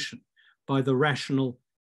cultivation by the rational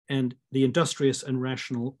and the industrious and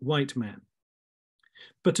rational white man.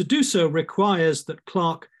 But to do so requires that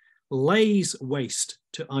Clarke lays waste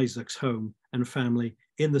to Isaac's home and family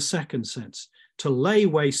in the second sense. To lay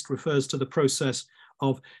waste refers to the process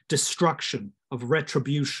of destruction, of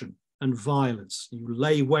retribution and violence. You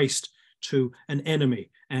lay waste to an enemy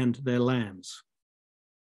and their lands.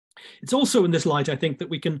 It's also in this light, I think, that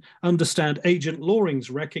we can understand Agent Loring's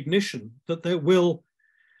recognition that there will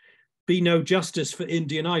be no justice for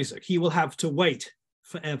Indian Isaac. He will have to wait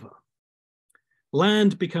forever.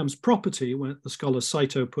 Land becomes property, when the scholar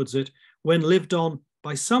Saito puts it, when lived on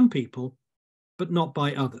by some people, but not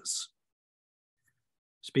by others.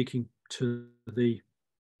 Speaking to the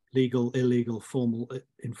legal, illegal, formal,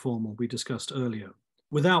 informal we discussed earlier.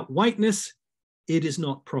 Without whiteness, it is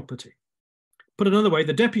not property. Put another way,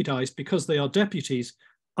 the deputized, because they are deputies,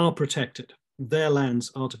 are protected. Their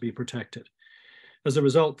lands are to be protected. As a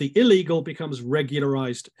result, the illegal becomes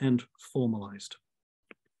regularized and formalized.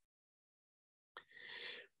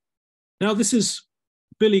 Now, this is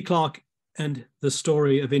Billy Clarke, and the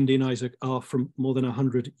story of Indian Isaac are from more than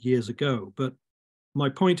 100 years ago. But my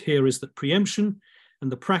point here is that preemption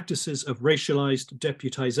and the practices of racialized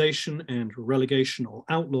deputization and relegation or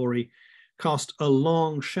outlawry cast a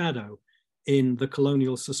long shadow in the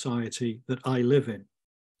colonial society that I live in.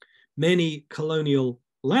 Many colonial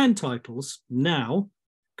land titles now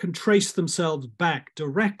can trace themselves back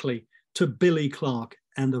directly to Billy Clarke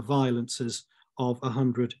and the violences of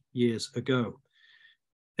 100 years ago.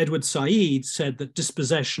 Edward Said said that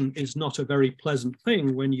dispossession is not a very pleasant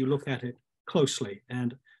thing when you look at it closely,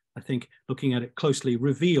 and I think looking at it closely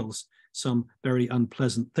reveals some very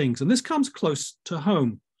unpleasant things. And this comes close to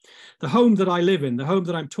home. The home that I live in, the home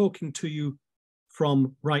that I'm talking to you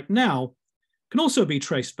from right now, can also be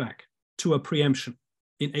traced back to a preemption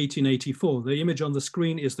in 1884. The image on the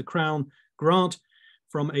screen is the Crown grant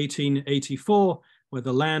from 1884, where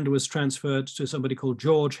the land was transferred to somebody called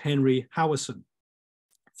George Henry Howison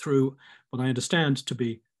through what I understand to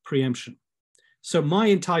be preemption. So my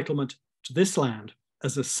entitlement to this land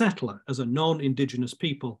as a settler, as a non-Indigenous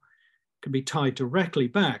people, can be tied directly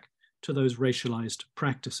back to those racialized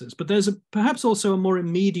practices. But there's perhaps also a more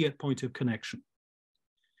immediate point of connection.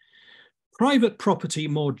 Private property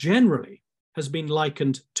more generally has been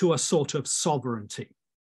likened to a sort of sovereignty.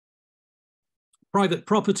 Private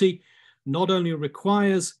property not only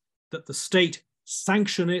requires that the state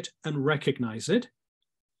sanction it and recognize it,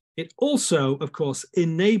 it also, of course,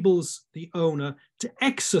 enables the owner to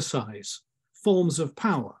exercise forms of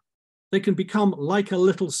power. They can become like a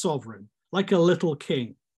little sovereign, like a little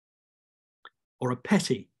king, or a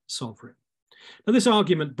petty sovereign. Now, this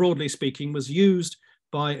argument, broadly speaking, was used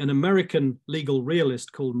by an American legal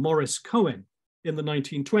realist called Morris Cohen in the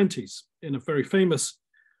 1920s in a very famous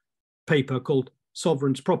paper called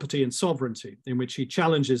Sovereign's Property and Sovereignty, in which he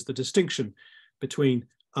challenges the distinction between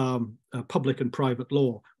public and private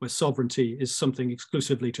law, where sovereignty is something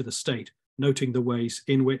exclusively to the state, noting the ways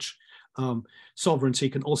in which sovereignty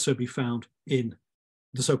can also be found in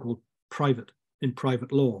the so-called private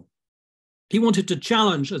law. He wanted to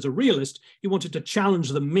challenge, as a realist, he wanted to challenge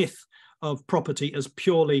the myth of property as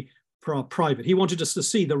purely private. He wanted us to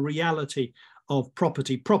see the reality of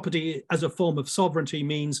property. Property as a form of sovereignty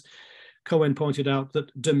means, Cohen pointed out,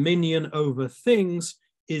 that dominion over things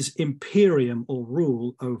is imperium, or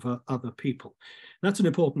rule over other people. That's an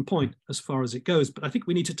important point as far as it goes, but I think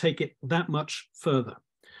we need to take it that much further,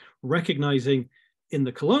 recognizing in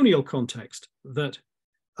the colonial context that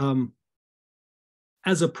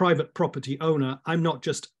as a private property owner, I'm not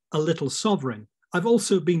just a little sovereign, I've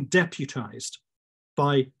also been deputized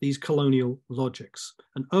by these colonial logics.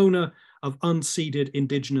 An owner of unceded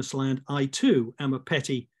indigenous land, I too am a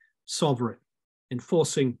petty sovereign,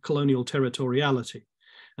 enforcing colonial territoriality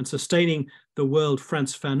and sustaining the world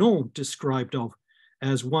Frantz Fanon described of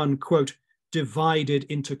as one, quote, divided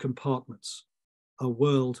into compartments, a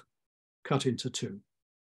world cut into two.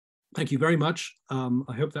 Thank you very much.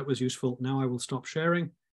 I hope that was useful. Now I will stop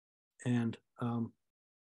sharing and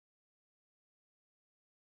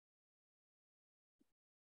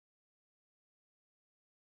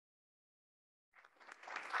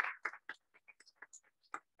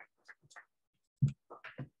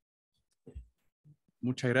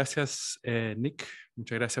Muchas gracias, Nick.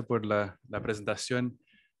 Muchas gracias por la presentación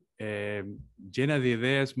llena de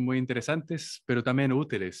ideas muy interesantes, pero también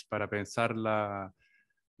útiles para pensar la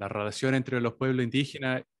relación entre los pueblos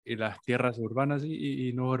indígenas y las tierras urbanas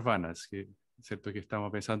y no urbanas, que es cierto que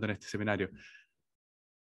estamos pensando en este seminario.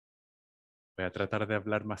 Voy a tratar de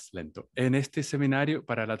hablar más lento. En este seminario,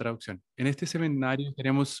 para la traducción, en este seminario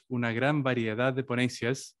tenemos una gran variedad de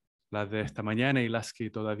ponencias, las de esta mañana y las que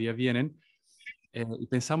todavía vienen, y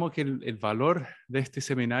pensamos que el valor de este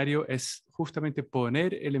seminario es justamente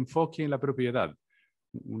poner el enfoque en la propiedad,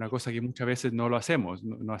 una cosa que muchas veces no lo hacemos,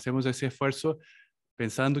 no hacemos ese esfuerzo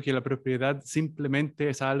pensando que la propiedad simplemente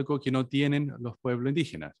es algo que no tienen los pueblos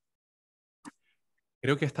indígenas.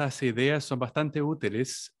 Creo que estas ideas son bastante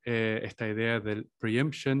útiles, esta idea del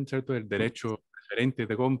preemption, ¿cierto? El derecho preferente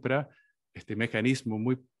de compra, este mecanismo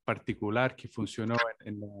muy particular que funcionó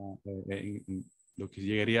en lo que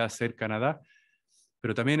llegaría a ser Canadá,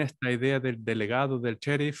 pero también esta idea del delegado, del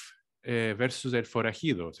sheriff, versus el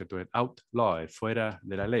forajido, ¿cierto? El outlaw, el fuera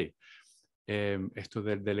de la ley. Esto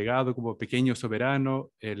del delegado como pequeño soberano,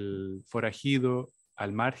 el forajido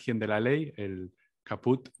al margen de la ley, el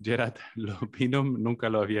caput gerat lupinum, nunca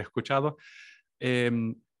lo había escuchado,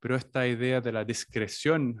 pero esta idea de la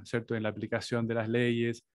discreción, ¿cierto? En la aplicación de las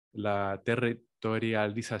leyes, la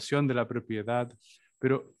territorialización de la propiedad,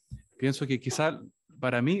 pero pienso que quizá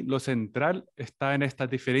para mí lo central está en esta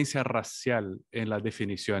diferencia racial en la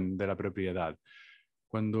definición de la propiedad.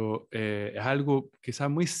 Cuando es algo quizá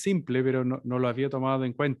muy simple, pero no lo había tomado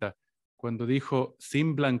en cuenta. Cuando dijo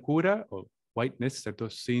sin blancura, o whiteness, ¿cierto?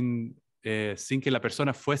 Sin que la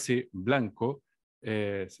persona fuese blanco,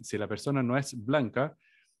 si la persona no es blanca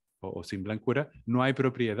o sin blancura, no hay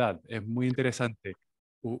propiedad. Es muy interesante.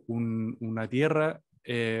 Una tierra,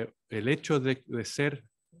 el hecho de ser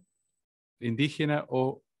indígena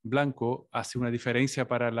o blanco hace una diferencia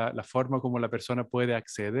para la forma como la persona puede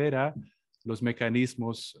acceder a los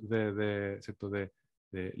mecanismos de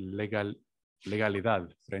legalidad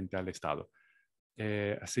frente al Estado.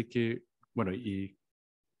 Así que, bueno, y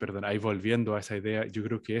perdón, ahí volviendo a esa idea, yo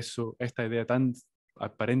creo que esta idea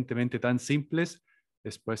aparentemente tan simple,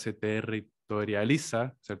 después se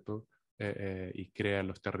territorializa, ¿cierto? y crea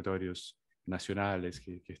los territorios nacionales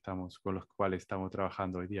con los cuales estamos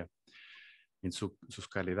trabajando hoy día en sus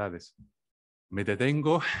calidades. Me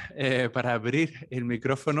detengo para abrir el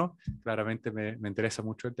micrófono. Claramente me interesa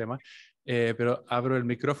mucho el tema, pero abro el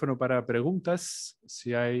micrófono para preguntas.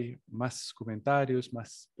 Si hay más comentarios,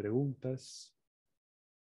 más preguntas.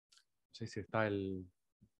 No sé si está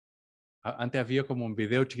Antes había como un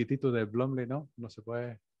video chiquitito de Blomley, ¿no? No se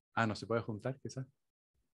puede... no se puede juntar, quizás.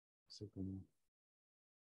 No sé cómo...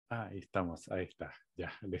 ahí estamos, ahí está.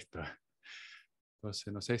 Ya, listo.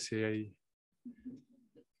 Entonces, no sé si hay...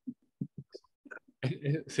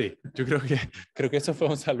 Sí, yo creo que eso fue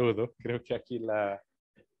un saludo. Creo que aquí la...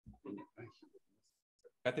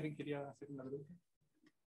 Catherine quería hacer una pregunta.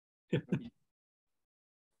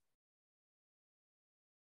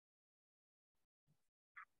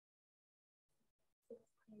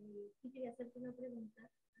 Quería hacerte una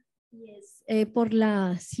pregunta y es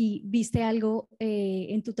si viste algo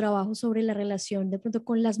en tu trabajo sobre la relación de pronto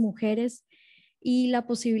con las mujeres y la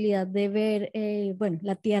posibilidad de ver, bueno,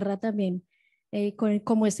 la tierra también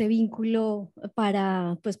como ese vínculo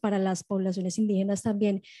pues para las poblaciones indígenas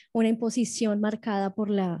también, una imposición marcada por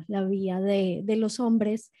la vía de los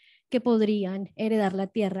hombres que podrían heredar la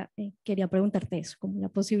tierra. Quería preguntarte eso, como la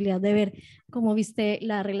posibilidad de ver cómo viste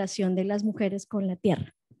la relación de las mujeres con la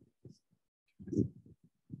tierra.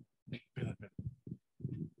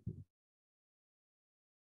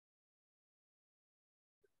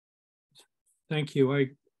 Thank you.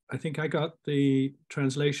 I think I got the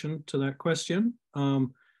translation to that question. The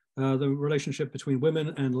relationship between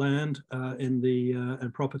women and land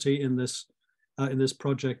and property in this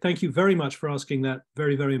project. Thank you very much for asking that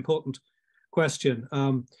very, very important question.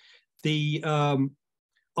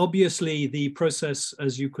 Obviously, the process,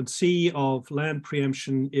 as you could see, of land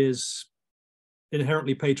preemption is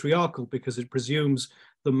inherently patriarchal because it presumes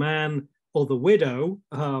the man or the widow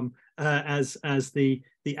as the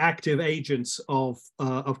active agents of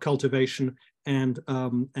cultivation and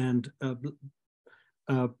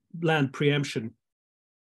land preemption.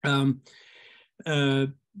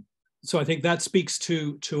 So I think that speaks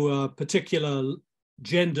to a particular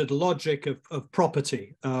gendered logic of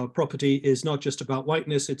property. Property is not just about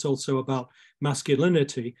whiteness; it's also about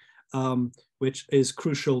masculinity, which is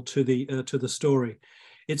crucial to the story.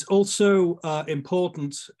 It's also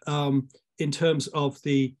important in terms of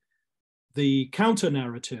the counter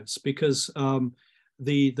narratives, because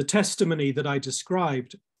the testimony that I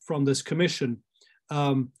described from this commission,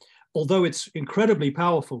 although it's incredibly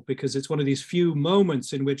powerful because it's one of these few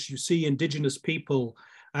moments in which you see indigenous people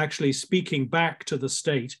actually speaking back to the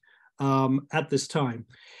state at this time,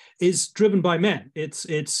 is driven by men.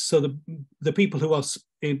 It's so the people who are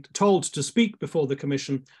told to speak before the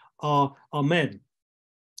commission are men.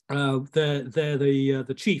 They're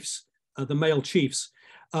the chiefs, the male chiefs,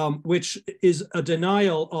 which is a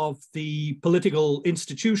denial of the political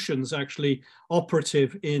institutions actually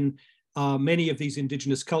operative in many of these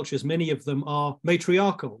indigenous cultures. Many of them are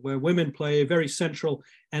matriarchal, where women play a very central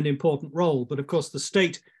and important role. But of course, the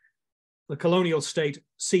state, the colonial state,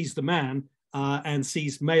 sees the man and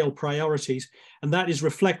sees male priorities, and that is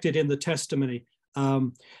reflected in the testimony.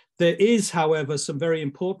 There is, however, some very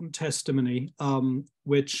important testimony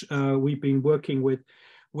which we've been working with,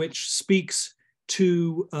 which speaks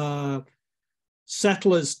to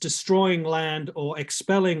settlers destroying land or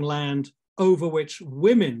expelling land over which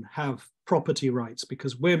women have property rights,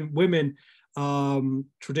 because women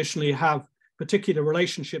traditionally have particular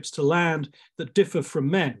relationships to land that differ from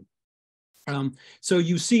men. So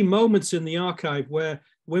you see moments in the archive where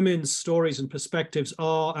women's stories and perspectives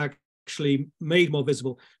are actually made more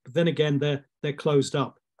visible, but then again, they're closed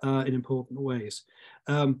up in important ways.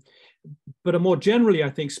 But more generally, I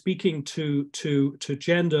think speaking to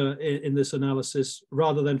gender in this analysis,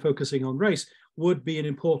 rather than focusing on race, would be an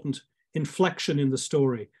important inflection in the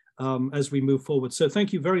story as we move forward. So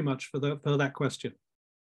thank you very much for that question.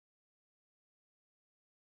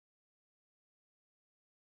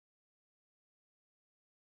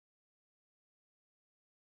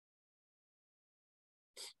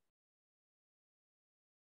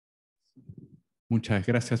 Muchas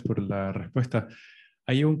gracias por la respuesta.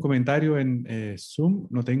 Hay un comentario en Zoom,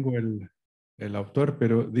 no tengo el autor,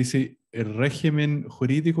 pero dice: el régimen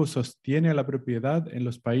jurídico sostiene a la propiedad en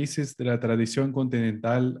los países de la tradición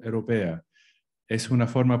continental europea. Es una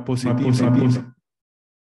forma positiva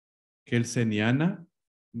kelseniana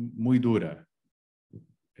muy dura.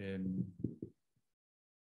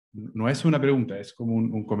 No es una pregunta, es como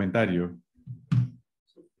un comentario.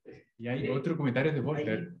 Y hay otro comentario de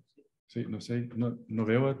Bhandar. Sí, no sé, no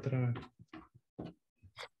veo otra.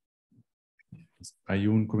 Hay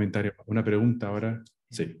un comentario, una pregunta ahora.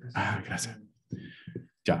 Sí. Gracias.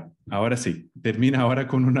 Ya, ahora sí. Termina ahora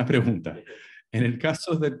con una pregunta. En el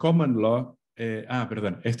caso del common law,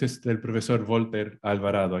 perdón, este es del profesor Walter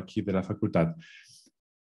Alvarado, aquí de la facultad.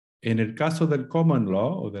 En el caso del common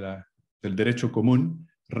law, o del derecho común,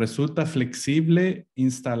 ¿resulta flexible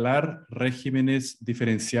instalar regímenes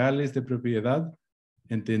diferenciales de propiedad,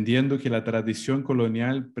 entendiendo que la tradición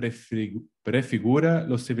colonial prefigura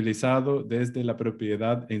lo civilizado desde la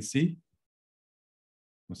propiedad en sí?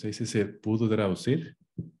 No sé si se pudo traducir.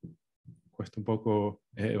 Cuesta un poco,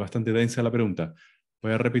 bastante densa la pregunta.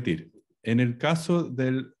 Voy a repetir. En el caso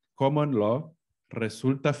del common law,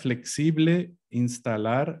 ¿resulta flexible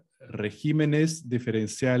instalar regímenes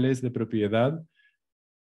diferenciales de propiedad,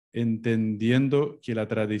 entendiendo que la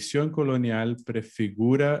tradición colonial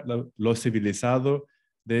prefigura lo civilizado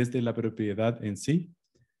desde la propiedad en sí?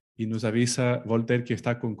 Y nos avisa Voltaire que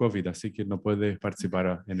está con COVID, así que no puede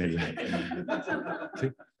participar en ella.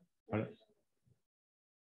 ¿Sí? Hola.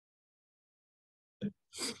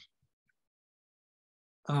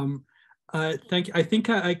 Thank you. I think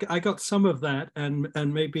I got some of that,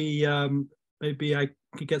 and maybe I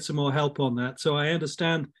could get some more help on that. So I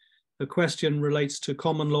understand the question relates to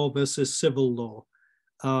common law versus civil law.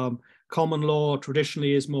 Common law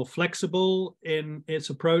traditionally is more flexible in its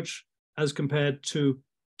approach as compared to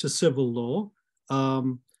civil law.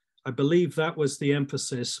 I believe that was the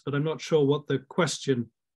emphasis, but I'm not sure what the question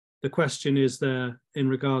is there in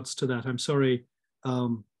regards to that. I'm sorry.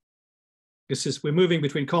 We're moving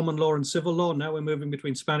between common law and civil law. Now we're moving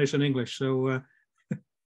between Spanish and English. So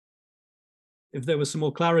if there was some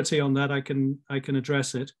more clarity on that, I can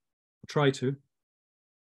address it. I'll try to.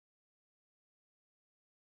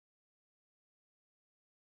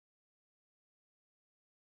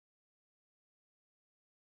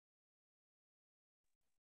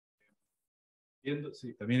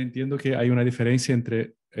 Sí, también entiendo que hay una diferencia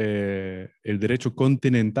entre el derecho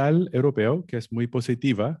continental europeo, que es muy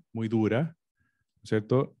positiva, muy dura,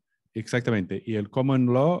 ¿cierto? Exactamente. Y el common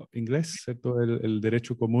law inglés, ¿cierto? El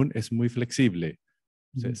derecho común es muy flexible.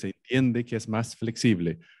 Se entiende que es más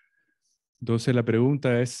flexible. Entonces la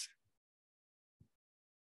pregunta es,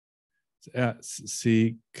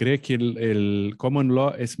 si cree que el common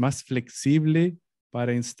law es más flexible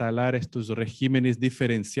para instalar estos regímenes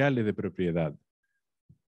diferenciales de propiedad.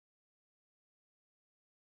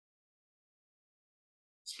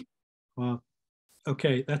 Well,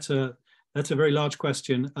 okay, that's a very large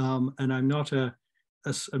question, and I'm not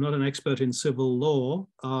I'm not an expert in civil law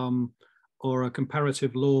or a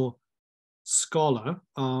comparative law scholar,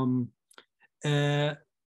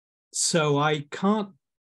 so I can't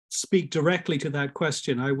speak directly to that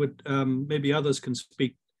question. I would maybe others can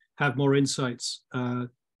have more insights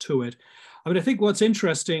to it. I mean, I think what's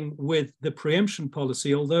interesting with the preemption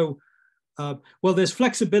policy, although well, there's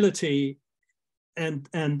flexibility and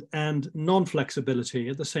non-flexibility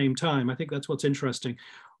at the same time. I think that's what's interesting.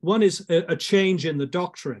 One is a change in the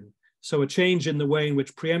doctrine, so a change in the way in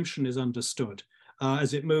which preemption is understood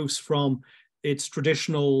as it moves from its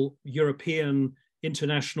traditional European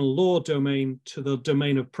international law domain to the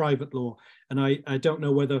domain of private law. And I don't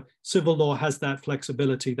know whether civil law has that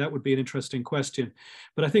flexibility. That would be an interesting question.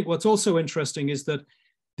 But I think what's also interesting is that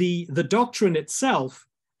the doctrine itself,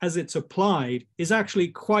 as it's applied, is actually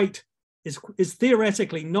quite is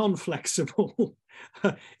theoretically non-flexible.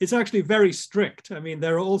 It's actually very strict. I mean,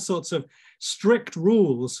 there are all sorts of strict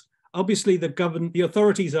rules. Obviously, the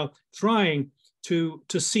authorities are trying to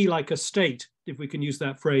see like a state, if we can use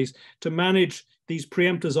that phrase, to manage these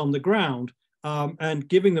preemptors on the ground and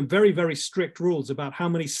giving them very, very strict rules about how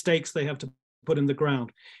many stakes they have to put in the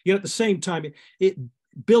ground. Yet at the same time, it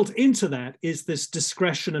built into that is this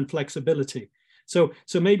discretion and flexibility. So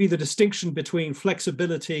maybe the distinction between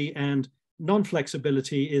flexibility and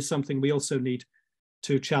non-flexibility is something we also need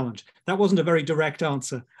to challenge. That wasn't a very direct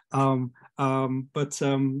answer, but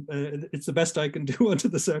it's the best I can do under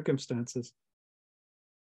the circumstances.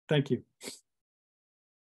 Thank you.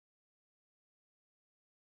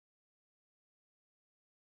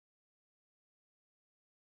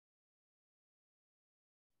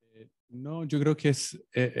 No, yo creo que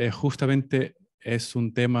justamente es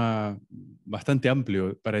un tema bastante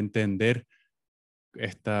amplio para entender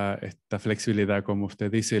esta flexibilidad. Como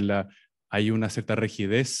usted dice, hay una cierta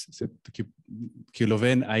rigidez que lo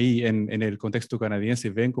ven ahí en el contexto canadiense,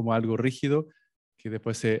 ven como algo rígido que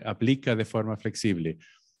después se aplica de forma flexible.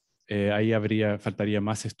 Ahí faltaría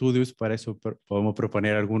más estudios, para eso podemos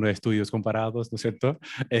proponer algunos estudios comparados, ¿no es cierto?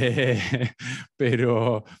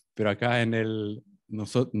 Pero acá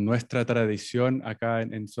nuestra tradición, acá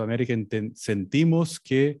en Sudamérica, sentimos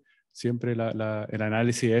que siempre el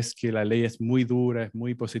análisis es que la ley es muy dura, es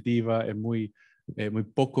muy positiva, es muy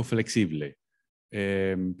poco flexible.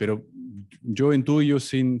 Pero yo intuyo,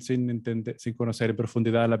 sin conocer en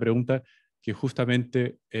profundidad la pregunta, que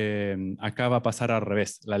justamente acá va a pasar al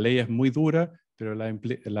revés. La ley es muy dura, pero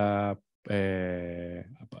la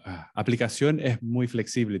aplicación es muy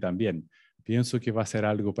flexible también. Pienso que va a ser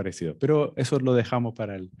algo parecido, pero eso lo dejamos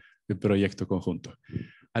para el proyecto conjunto.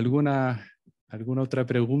 ¿Alguna otra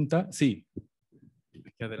pregunta? Sí.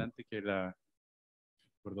 Aquí adelante que el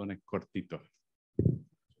cordón es cortito.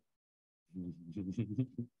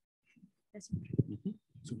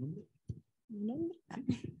 ¿Su nombre? ¿Mi nombre?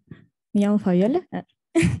 Me llamo Fabiola.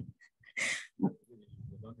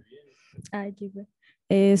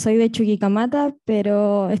 Soy de Chuquicamata,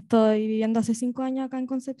 pero estoy viviendo hace 5 años acá en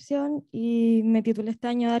Concepción y me titulé este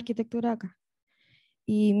año de arquitectura acá.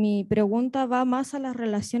 Y mi pregunta va más a las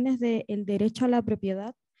relaciones del derecho a la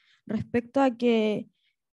propiedad respecto a que,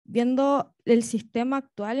 viendo el sistema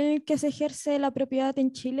actual en el que se ejerce la propiedad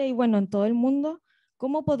en Chile y bueno, en todo el mundo,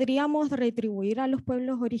 ¿cómo podríamos retribuir a los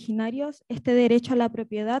pueblos originarios este derecho a la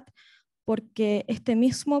propiedad? Porque este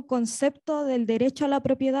mismo concepto del derecho a la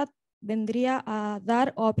propiedad vendría a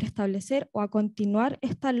dar o a preestablecer o a continuar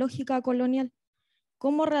esta lógica colonial.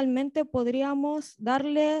 ¿Cómo realmente podríamos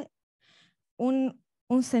darle un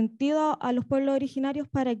sentido a los pueblos originarios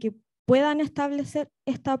para que puedan establecer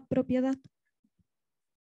esta propiedad?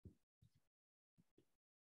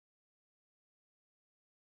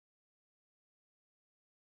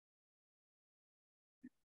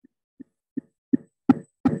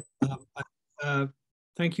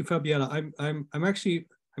 Thank you, Fabiola.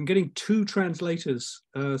 I'm getting 2 translators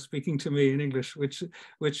speaking to me in English, which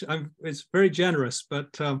it's very generous, but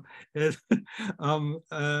I'm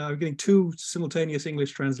getting 2 simultaneous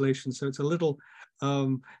English translations, so it's a little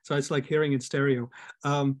so it's like hearing in stereo.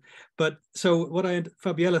 But so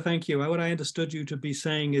Fabiola, thank you. What I understood you to be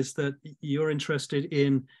saying is that you're interested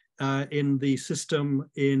in the system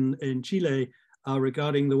in Chile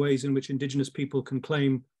regarding the ways in which indigenous people can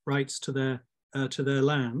claim rights to their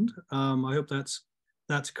land. I hope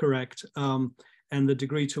that's correct, and the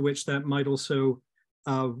degree to which that might also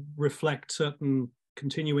reflect certain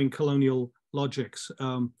continuing colonial logics.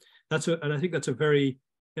 And I think that's a very,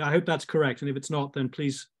 I hope that's correct, and if it's not, then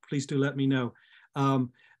please do let me know.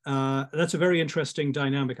 That's a very interesting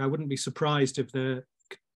dynamic. I wouldn't be surprised if there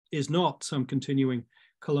is not some continuing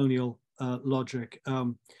colonial logic.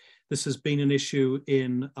 This has been an issue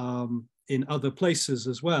in other places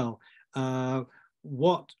as well.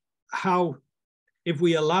 If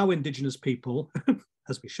we allow indigenous people,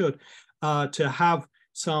 as we should, to have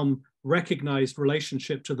some recognized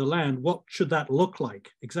relationship to the land, what should that look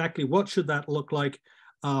like? Exactly what should that look like?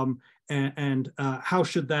 And how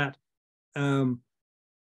should that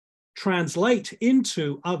translate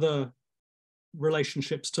into other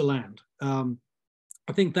relationships to land?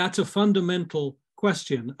 I think that's a fundamental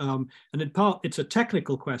question. And in part, it's a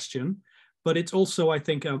technical question, but it's also, I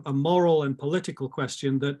think, a moral and political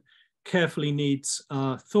question that carefully needs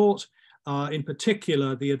thought, in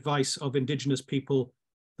particular, the advice of indigenous people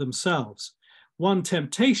themselves. One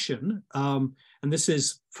temptation, and this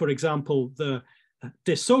is, for example, the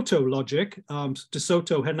De Soto logic,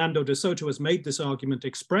 Hernando De Soto has made this argument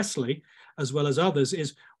expressly, as well as others,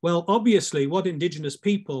 is, well, obviously what indigenous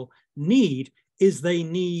people need is they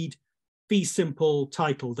need fee simple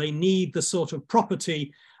title. They need the sort of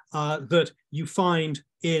property that you find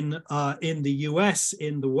in the US,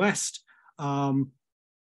 in the West, that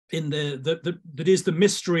is the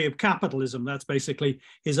mystery of capitalism. That's basically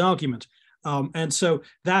his argument. And so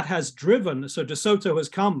that has driven, so De Soto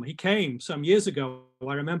he came some years ago,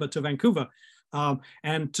 I remember, to Vancouver,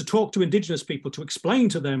 and to talk to indigenous people, to explain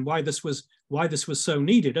to them why this was so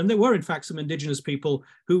needed. And there were, in fact, some indigenous people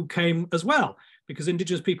who came as well, because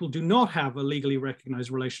indigenous people do not have a legally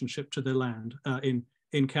recognized relationship to their land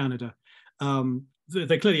in Canada.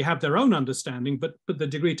 They clearly have their own understanding, but the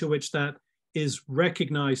degree to which that is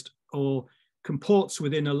recognized or comports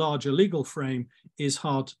within a larger legal frame is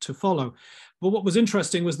hard to follow. But what was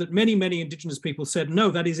interesting was that many, many indigenous people said, no,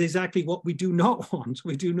 that is exactly what we do not want.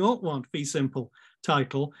 We do not want fee simple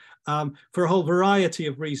title for a whole variety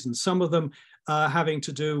of reasons. Some of them having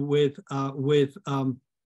to do with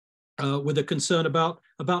a concern about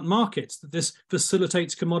markets, that this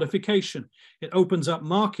facilitates commodification. It opens up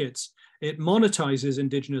markets. It monetizes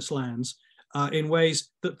indigenous lands in ways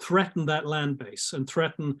that threaten that land base and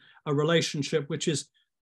threaten a relationship which is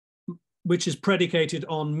predicated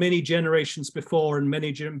on many generations before and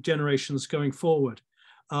many generations going forward.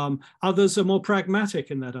 Others are more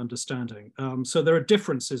pragmatic in that understanding. So there are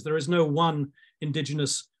differences. There is no one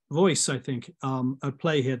indigenous voice, I think, at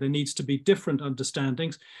play here. There needs to be different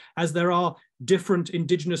understandings, as there are different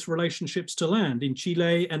indigenous relationships to land in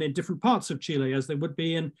Chile and in different parts of Chile, as there would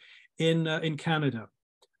be in Canada.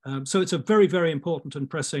 So it's a very, very important and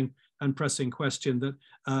pressing question that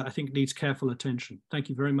I think needs careful attention. Thank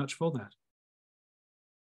you very much for that.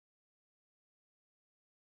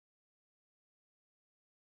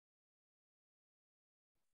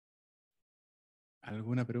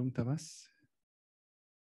 ¿Alguna pregunta más?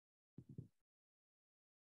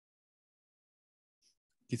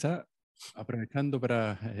 Quizá aprovechando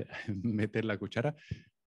para meter la cuchara,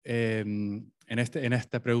 en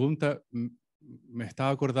esta pregunta me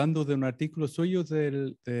estaba acordando de un artículo suyo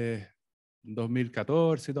de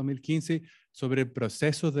 2014, 2015, sobre el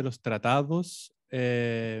proceso de los tratados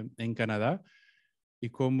en Canadá y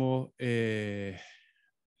cómo el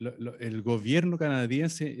gobierno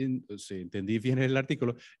canadiense, si entendí bien el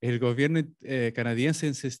artículo, el gobierno canadiense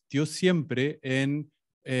insistió siempre en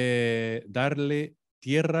darle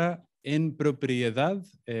tierra en propiedad,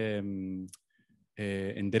 en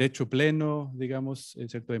derecho pleno, digamos,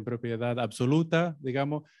 ¿cierto? En propiedad absoluta,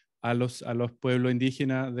 digamos, a los pueblos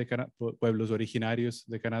indígenas, pueblos originarios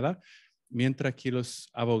de Canadá, mientras que los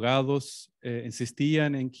abogados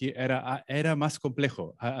insistían en que era más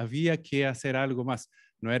complejo, había que hacer algo más.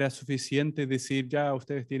 No era suficiente decir, ya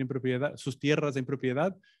ustedes tienen propiedad, sus tierras en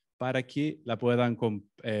propiedad, para que la puedan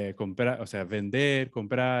comprar, o sea, vender,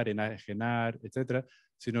 comprar, enajenar, etcétera,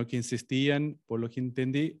 sino que insistían, por lo que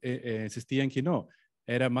entendí, insistían que no,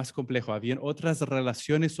 era más complejo. Habían otras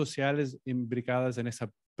relaciones sociales imbricadas en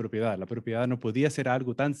esa propiedad. La propiedad no podía ser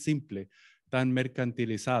algo tan simple, tan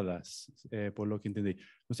mercantilizadas, por lo que entendí.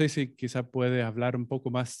 No sé si quizá puede hablar un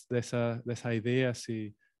poco más de esa idea,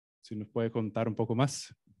 si nos puede contar un poco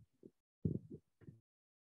más.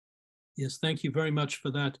 Yes, thank you very much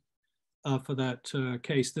for that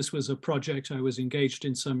case. This was a project I was engaged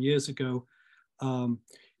in some years ago.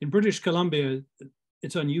 In British Columbia,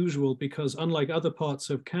 it's unusual because unlike other parts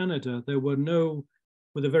of Canada, there were no,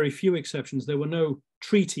 with a very few exceptions, there were no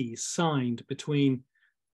treaties signed between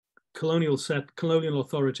colonial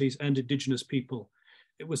authorities and indigenous people.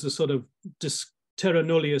 It was a sort of terra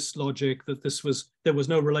nullius logic that there was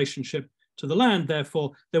no relationship to the land,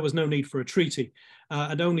 therefore there was no need for a treaty.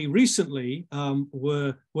 And only recently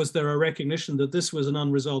was there a recognition that this was an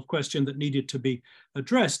unresolved question that needed to be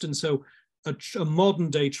addressed. And so a modern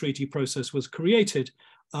day treaty process was created,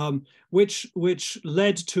 which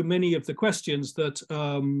led to many of the questions that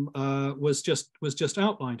was just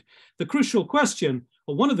outlined. The crucial question,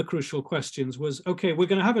 or one of the crucial questions, was, okay, we're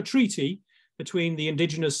going to have a treaty between the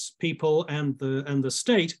indigenous people and the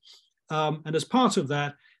state, and as part of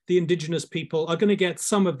that, the indigenous people are going to get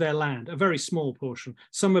some of their land, a very small portion,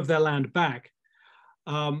 some of their land back.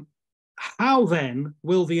 How then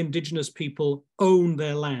will the indigenous people own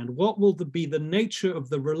their land? What will be the nature of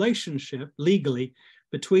the relationship legally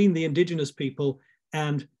between the indigenous people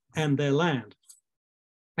and their land?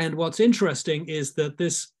 And what's interesting is that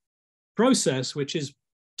this process, which is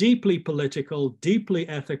deeply political, deeply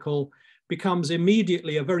ethical, becomes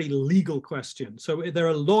immediately a very legal question. So there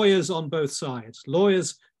are lawyers on both sides,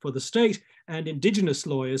 lawyers for the state and indigenous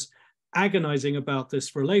lawyers agonizing about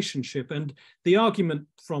this relationship. And the argument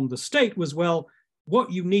from the state was, well,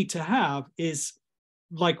 what you need to have is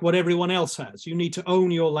like what everyone else has. You need to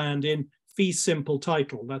own your land in fee simple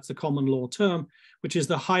title. That's the common law term, which is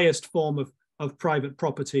the highest form of private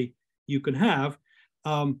property you can have.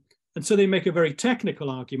 And so they make a very technical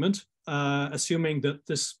argument, assuming that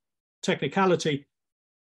this technicality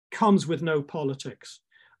comes with no politics.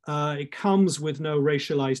 It comes with no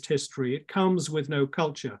racialized history. It comes with no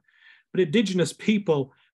culture. But indigenous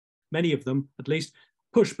people, many of them at least,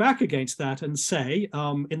 push back against that and say,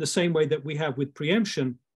 in the same way that we have with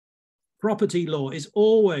preemption, property law is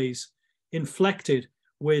always inflected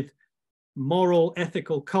with moral,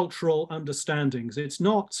 ethical, cultural understandings. It's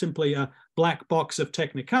not simply a black box of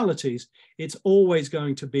technicalities. It's always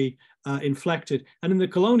going to be inflected. And in the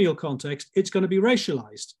colonial context, it's going to be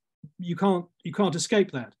racialized. You can't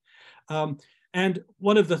escape that. And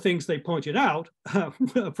one of the things they pointed out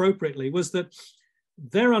appropriately was that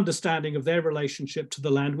their understanding of their relationship to the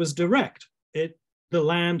land was direct. The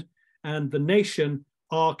land and the nation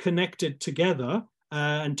are connected together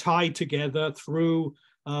and tied together through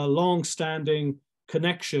a long-standing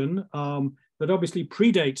connection that obviously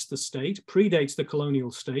predates the state, predates the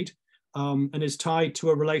colonial state, and is tied to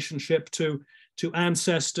a relationship to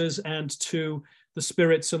ancestors and to the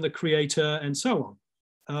spirits and the creator and so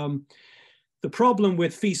on. The problem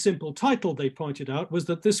with fee simple title, they pointed out, was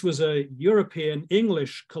that this was a European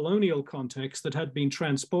English colonial context that had been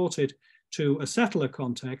transported to a settler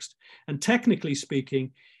context. And technically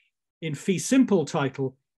speaking, in fee simple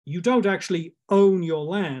title, you don't actually own your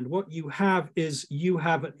land. What you have is you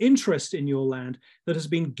have an interest in your land that has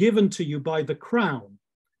been given to you by the crown.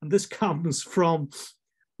 And this comes from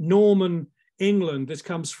Norman England. This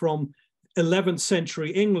comes from 11th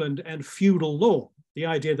century England and feudal law. The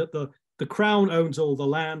idea that the crown owns all the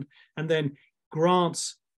land and then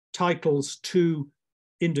grants titles to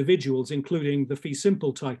individuals, including the fee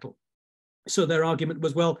simple title. So their argument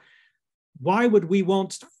was, well, why would we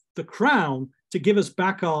want the crown to give us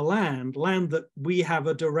back our land that we have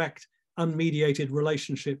a direct, unmediated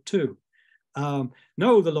relationship to?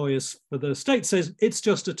 No, the lawyers for the state says, it's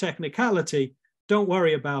just a technicality. Don't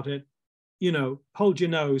worry about it. You know, hold your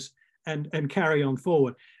nose and carry on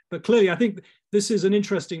forward. But clearly, I think this is an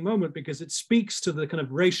interesting moment because it speaks to the kind of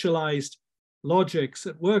racialized logics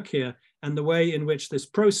at work here and the way in which this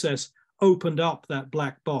process opened up that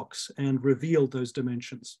black box and revealed those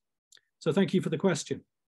dimensions. So thank you for the question.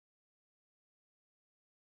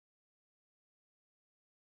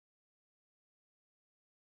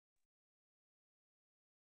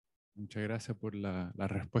 Muchas gracias por la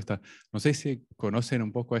respuesta. No sé si conocen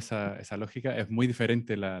un poco esa lógica. Es muy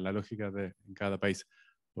diferente la lógica en cada país.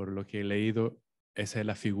 Por lo que he leído, esa es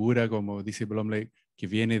la figura, como dice Blomley, que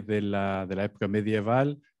viene de la época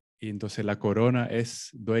medieval, y entonces la corona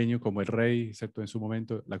es dueño, como el rey, ¿cierto? En su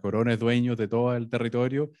momento, la corona es dueño de todo el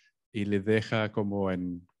territorio y les deja como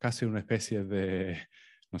en casi una especie de,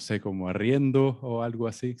 no sé, como arriendo o algo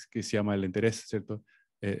así, que se llama el interés, ¿cierto?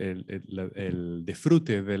 El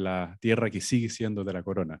disfrute de la tierra que sigue siendo de la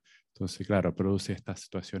corona. Entonces, claro, produce estas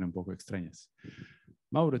situaciones un poco extrañas.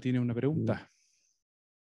 Mauro tiene una pregunta.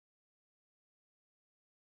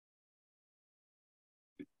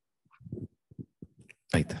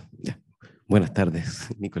 Ahí está, ya. Buenas tardes,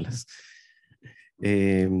 Nicolás.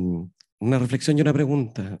 Una reflexión y una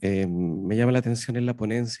pregunta. Me llama la atención en la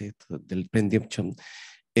ponencia del Prendiption.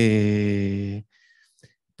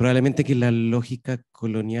 Probablemente que la lógica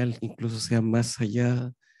colonial incluso sea más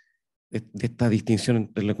allá de esta distinción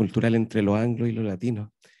entre lo cultural entre lo anglo y lo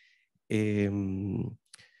latino.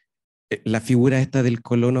 La figura esta del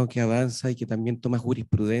colono que avanza y que también toma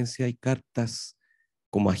jurisprudencia y cartas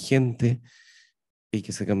como agente y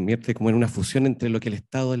que se convierte como en una fusión entre lo que el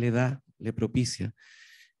Estado le da, le propicia.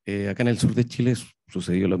 Acá en el sur de Chile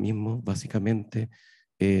sucedió lo mismo, básicamente.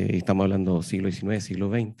 Estamos hablando siglo XIX, siglo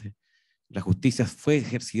XX. La justicia fue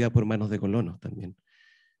ejercida por manos de colonos también.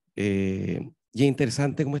 Y es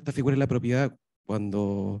interesante cómo esta figura de la propiedad,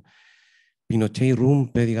 cuando Pinochet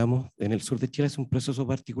irrumpe, digamos, en el sur de Chile, es un proceso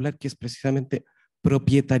particular que es precisamente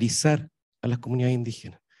propietarizar a las comunidades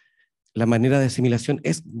indígenas. La manera de asimilación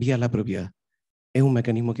es vía la propiedad. Es un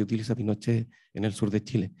mecanismo que utiliza Pinochet en el sur de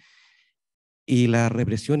Chile. Y la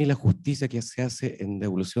represión y la justicia que se hace en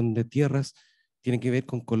devolución de tierras tiene que ver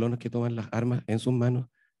con colonos que toman las armas en sus manos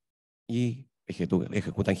y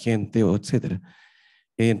ejecutan gente, etc.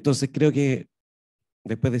 Entonces creo que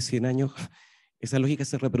después de 100 años esa lógica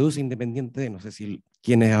se reproduce independiente de, no sé si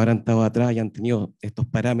quienes habrán estado atrás y han tenido estos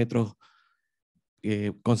parámetros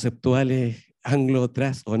conceptuales anglo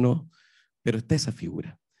atrás o no, pero está esa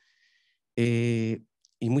figura.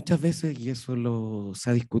 Y muchas veces, y eso se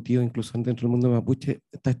ha discutido incluso dentro del mundo mapuche,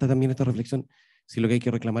 está también esta reflexión, si lo que hay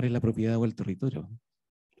que reclamar es la propiedad o el territorio.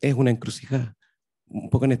 Es una encrucijada, un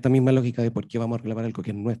poco en esta misma lógica de por qué vamos a reclamar algo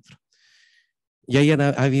que es nuestro. Y ahí ha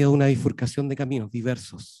habido una bifurcación de caminos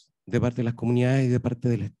diversos, de parte de las comunidades y de parte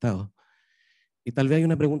del Estado. Y tal vez hay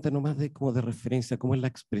una pregunta nomás como de referencia, ¿cómo es la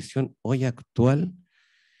expresión hoy actual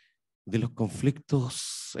de los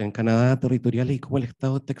conflictos en Canadá territoriales y cómo el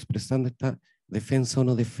Estado está expresando esta defensa o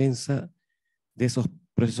no defensa de esos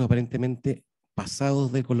procesos aparentemente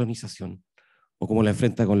pasados de colonización, o cómo la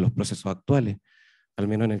enfrenta con los procesos actuales? Al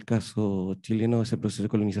menos en el caso chileno, ese proceso de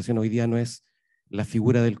colonización hoy día no es la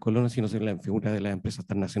figura del colono, sino la figura de las empresas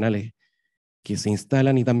transnacionales que se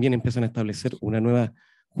instalan y también empiezan a establecer una nueva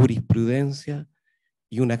jurisprudencia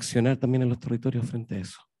y un accionar también en los territorios frente a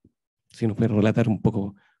eso. Si nos puede relatar un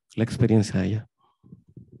poco la experiencia de allá.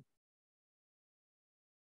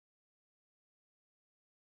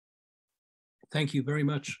 Thank you very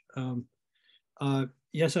much.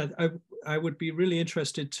 Yes, I would be really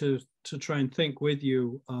interested to try and think with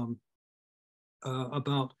you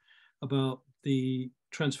about the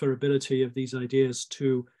transferability of these ideas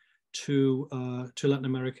to Latin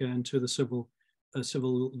America and to the civil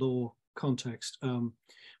law context.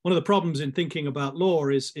 One of the problems in thinking about law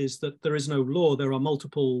is that there is no law. There are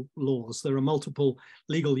multiple laws. There are multiple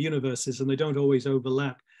legal universes, and they don't always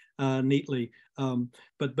overlap neatly.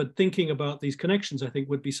 But thinking about these connections, I think,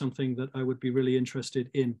 would be something that I would be really interested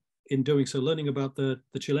in doing. So learning about the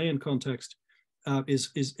Chilean context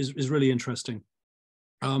is really interesting.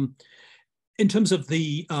 In terms of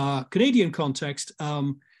the Canadian context,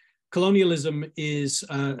 colonialism is,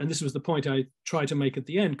 and this was the point I tried to make at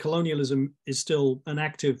the end, colonialism is still an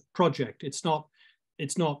active project. It's not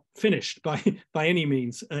finished by any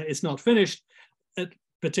means. It's not finished,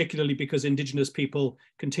 particularly because indigenous people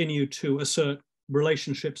continue to assert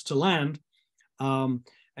relationships to land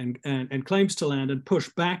and claims to land and push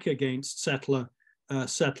back against settler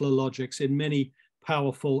logics in many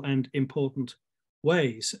powerful and important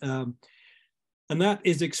ways. And that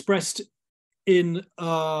is expressed in,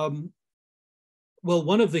 well,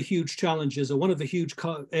 one of the huge challenges, or one of the huge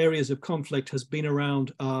areas of conflict has been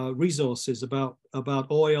around resources, about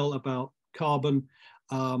oil, about carbon,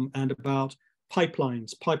 and about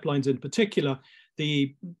pipelines in particular.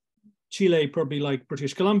 The Chile, probably like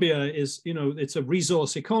British Columbia, is, you know, it's a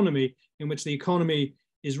resource economy in which the economy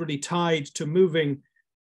is really tied to moving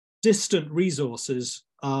distant resources,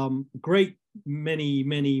 great many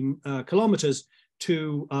kilometers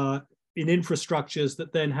to in infrastructures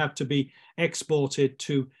that then have to be exported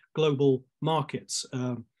to global markets.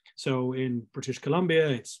 So in British Columbia,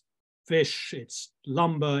 it's fish, it's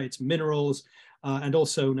lumber, it's minerals, and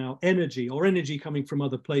also now energy, or energy coming from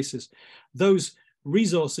other places. Those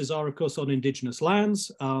resources are, of course, on indigenous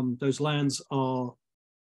lands. Those lands are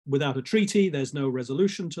without a treaty. There's no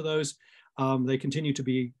resolution to those. They continue to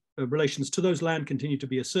be, relations to those land continue to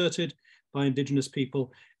be asserted by indigenous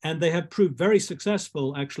people, and they have proved very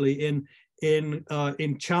successful, actually,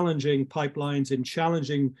 in challenging pipelines, in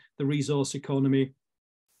challenging the resource economy,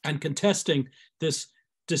 and contesting this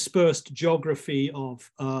dispersed geography of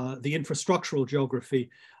the infrastructural geography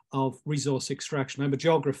of resource extraction. I'm a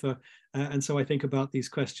geographer, and so I think about these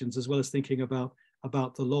questions as well as thinking about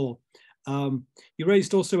the law. You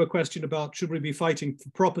raised also a question about, should we be fighting for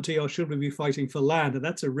property or should we be fighting for land? And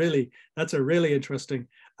that's a really interesting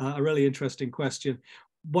question.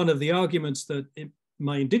 One of the arguments that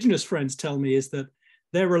my indigenous friends tell me is that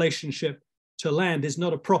their relationship to land is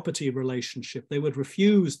not a property relationship. They would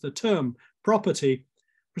refuse the term property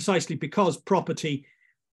precisely because property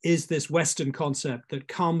is this Western concept that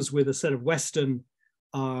comes with a set of Western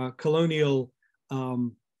colonial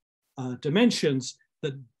dimensions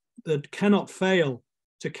that cannot fail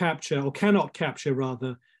to capture, or cannot capture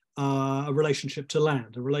rather, a relationship to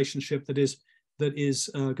land, a relationship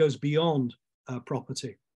that goes beyond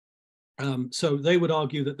property. So they would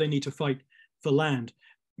argue that they need to fight for land.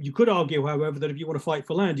 You could argue, however, that if you want to fight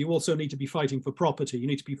for land, you also need to be fighting for property. You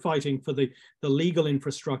need to be fighting for the legal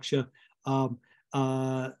infrastructure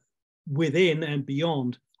within and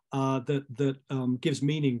beyond that gives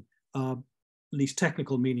meaning, at least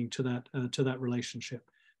technical meaning, to that relationship.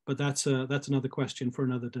 But that's another question for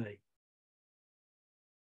another day.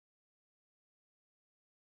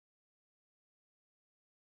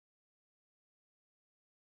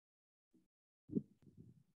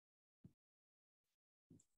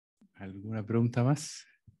 ¿Alguna pregunta más?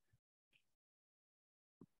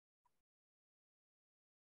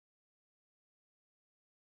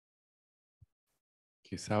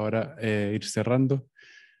 Quizá ahora ir cerrando.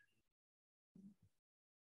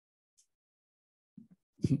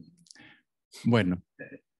 Bueno,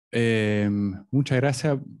 muchas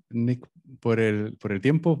gracias, Nick, por el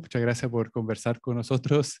tiempo. Muchas gracias por conversar con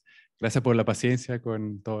nosotros. Gracias por la paciencia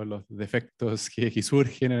con todos los defectos que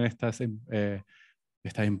surgen en estas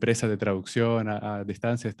empresas de traducción a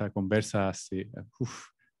distancia, esta conversa así,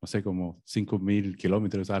 no sé, como 5.000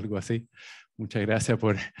 kilómetros, algo así. Muchas gracias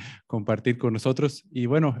por compartir con nosotros. Y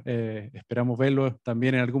bueno, esperamos verlo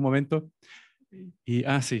también en algún momento. Y,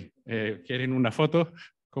 sí, ¿quieren una foto?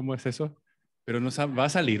 ¿Cómo es eso? Pero no va a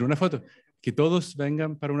salir una foto. Que todos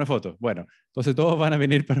vengan para una foto. Bueno, entonces todos van a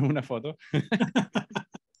venir para una foto.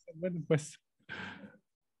 Bueno, pues.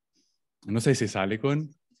 No sé si sale con...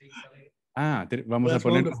 vamos a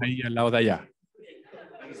ponernos ahí al lado de allá.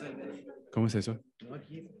 ¿Cómo es eso?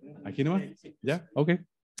 ¿Aquí nomás? ¿Ya? Ok.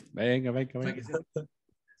 Venga.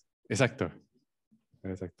 Exacto.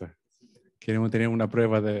 Queremos tener una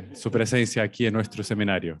prueba de su presencia aquí en nuestro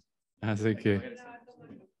seminario. Así que...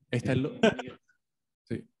 Esta es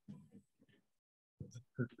sí.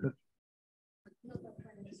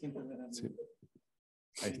 Sí.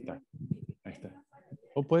 Ahí está.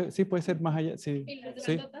 O sí, puede ser más allá. Sí.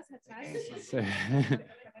 Sí.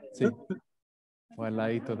 Sí. O al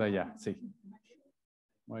ladito de allá. Sí.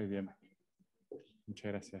 Muy bien. Muchas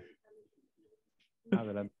gracias.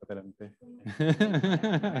 Adelante, adelante.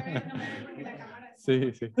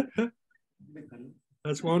 Sí, sí.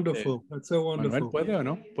 That's wonderful. That's so wonderful. Manuel, ¿puede o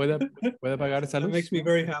no? ¿Puede apagar esa That luz? makes me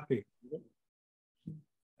very happy.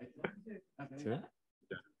 ¿Sí?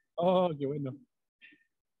 Oh, qué bueno.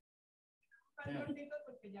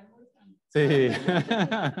 Sí.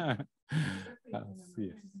 Así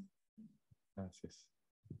es. Gracias.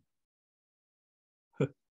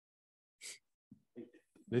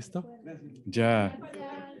 ¿Listo? Ya.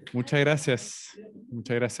 Muchas gracias.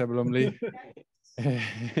 Muchas gracias, Blomley.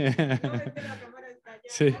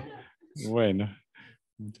 Sí. Bueno.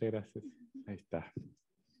 Muchas gracias. Ahí está.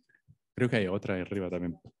 Creo que hay otra ahí arriba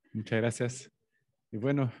también. Muchas gracias. Y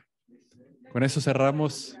bueno, con eso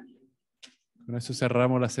cerramos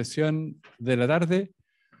la sesión de la tarde.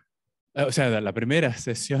 O sea, la primera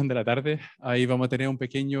sesión de la tarde. Ahí vamos a tener un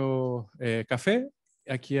pequeño café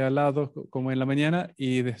aquí al lado, como en la mañana,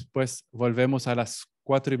 y después volvemos a las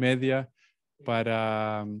 4:30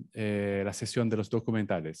 para la sesión de los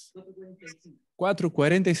documentales.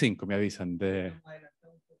 4:45 me avisan.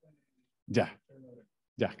 Ya,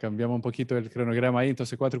 cambiamos un poquito el cronograma ahí,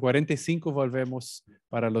 entonces 4:45 volvemos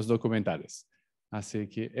para los documentales. Así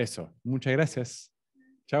que eso, muchas gracias.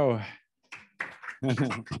 Chao.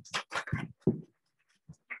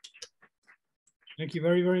 Thank you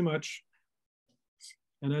very, very much.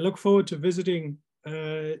 And I look forward to visiting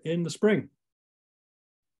in the spring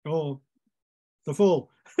or the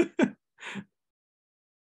fall.